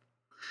 really.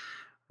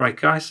 Right,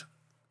 guys,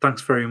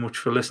 thanks very much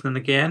for listening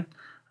again.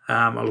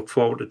 I look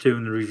forward to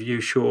doing the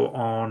review show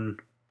on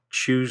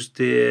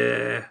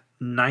Tuesday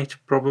night,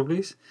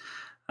 probably,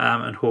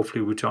 and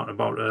hopefully we're talking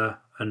about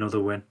another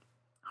win.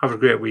 Have a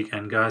great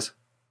weekend, guys.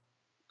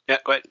 Yeah,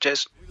 great.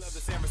 Cheers. We love the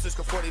San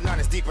Francisco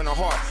 49ers deep in the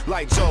heart.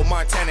 Like Joe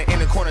Montana in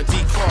the corner,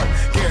 D.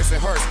 Clark. Garrison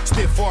Hurst,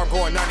 stiff farm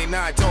going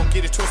 99. Don't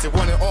get it twisted,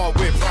 one and all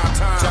with prime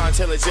time. John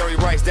Taylor, Jerry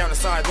Rice down the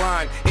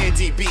sideline.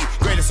 NDB,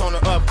 greatest owner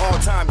of all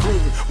time.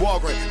 Gruden,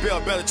 Walgren,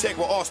 Bill Belichick,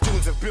 were all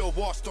students of Bill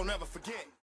Walsh. Don't ever forget.